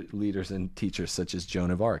saints who were leaders and teachers, such as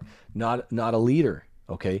Joan of Arc? Not a leader,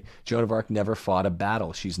 okay? Joan of Arc never fought a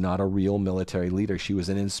battle. She's not a real military leader. She was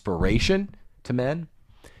an inspiration to men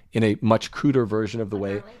in a much cruder version of the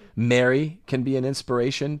way Mary can be an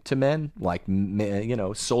inspiration to men, like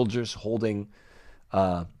soldiers holding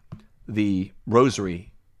the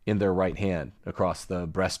rosary in their right hand across the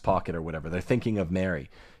breast pocket or whatever. They're thinking of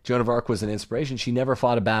Mary. Joan of Arc was an inspiration. She never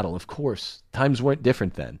fought a battle. Of course, times weren't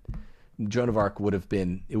different then. Joan of Arc would have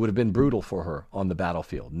been brutal for her on the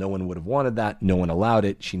battlefield. No one would have wanted that. No one allowed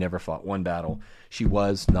it. She never fought one battle. She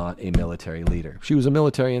was not a military leader. She was a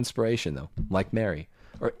military inspiration, though, like Mary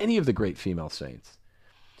or any of the great female saints.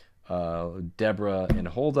 Deborah and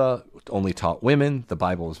Huldah only taught women. The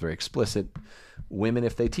Bible is very explicit. Women,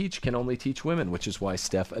 if they teach, can only teach women, which is why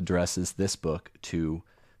Steph addresses this book to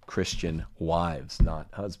Christian wives, not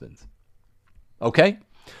husbands. Okay?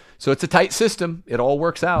 So it's a tight system. It all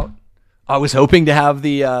works out. I was hoping to have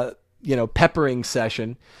the peppering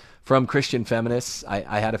session from Christian feminists.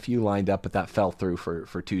 I had a few lined up, but that fell through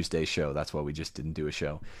for Tuesday's show. That's why we just didn't do a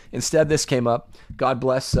show. Instead, this came up. God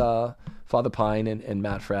bless Father Pine and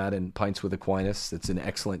Matt Fradd and Pints with Aquinas. It's an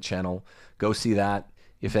excellent channel. Go see that.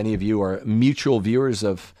 If any of you are mutual viewers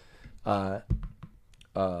of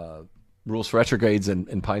Rules for Retrogrades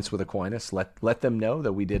and Pints with Aquinas, let them know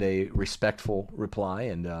that we did a respectful reply,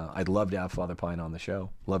 and I'd love to have Father Pine on the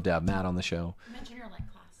show. Love to have Matt on the show. Mention your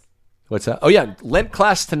Lent class. What's that? Oh yeah, Lent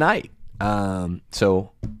class tonight.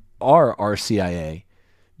 So our RCIA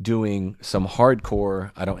doing some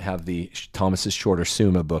hardcore, I don't have the Thomas's Shorter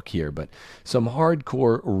Summa book here, but some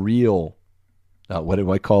hardcore real, what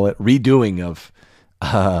do I call it? Redoing of,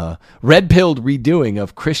 red-pilled redoing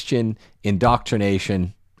of Christian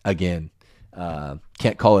indoctrination again.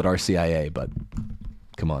 Can't call it RCIA, but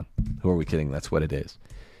come on. Who are we kidding? That's what it is.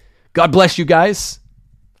 God bless you guys.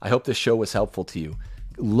 I hope this show was helpful to you.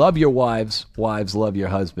 Love your wives. Wives, love your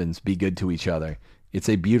husbands. Be good to each other. It's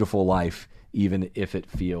a beautiful life, even if it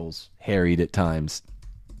feels harried at times.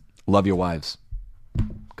 Love your wives.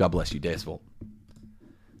 God bless you. Deus Vult.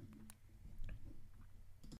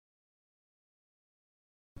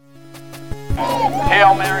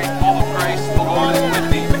 Hail Mary, full of grace, the Lord is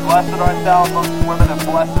with thee. Blessed art thou amongst women, and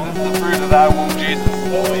blessed is the fruit of thy womb, Jesus.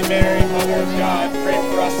 Holy Mary, Mother of God, pray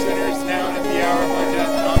for us sinners now and at the hour of our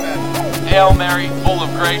death. Amen. Hail Mary, full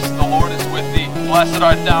of grace, the Lord is with thee. Blessed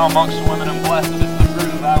art thou amongst women, and blessed is the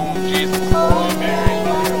fruit of thy womb, Jesus. Holy Mary,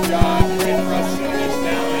 Mother of God, pray for us sinners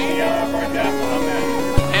now and at the hour of our death.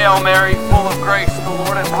 Amen. Hail Mary, full of grace, the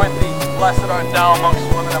Lord is with thee. Blessed art thou amongst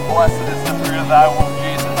women, and blessed is the fruit of thy womb,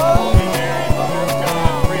 Jesus. Holy Mary, Mother of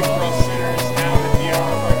God, pray for us sinners now and at the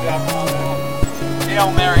hour of our death. Amen.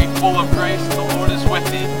 Hail Mary, full of grace, the Lord is with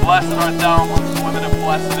thee. Blessed art thou amongst women, and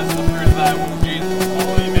blessed is the fruit of thy womb, Jesus.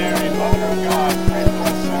 Holy Mary, Mother of God, pray for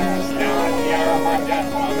us sinners now and at the hour of our death.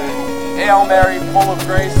 Amen. Hail Mary, full of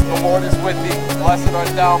grace, the Lord is with thee. Blessed art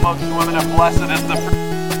thou amongst women, and blessed is the fruit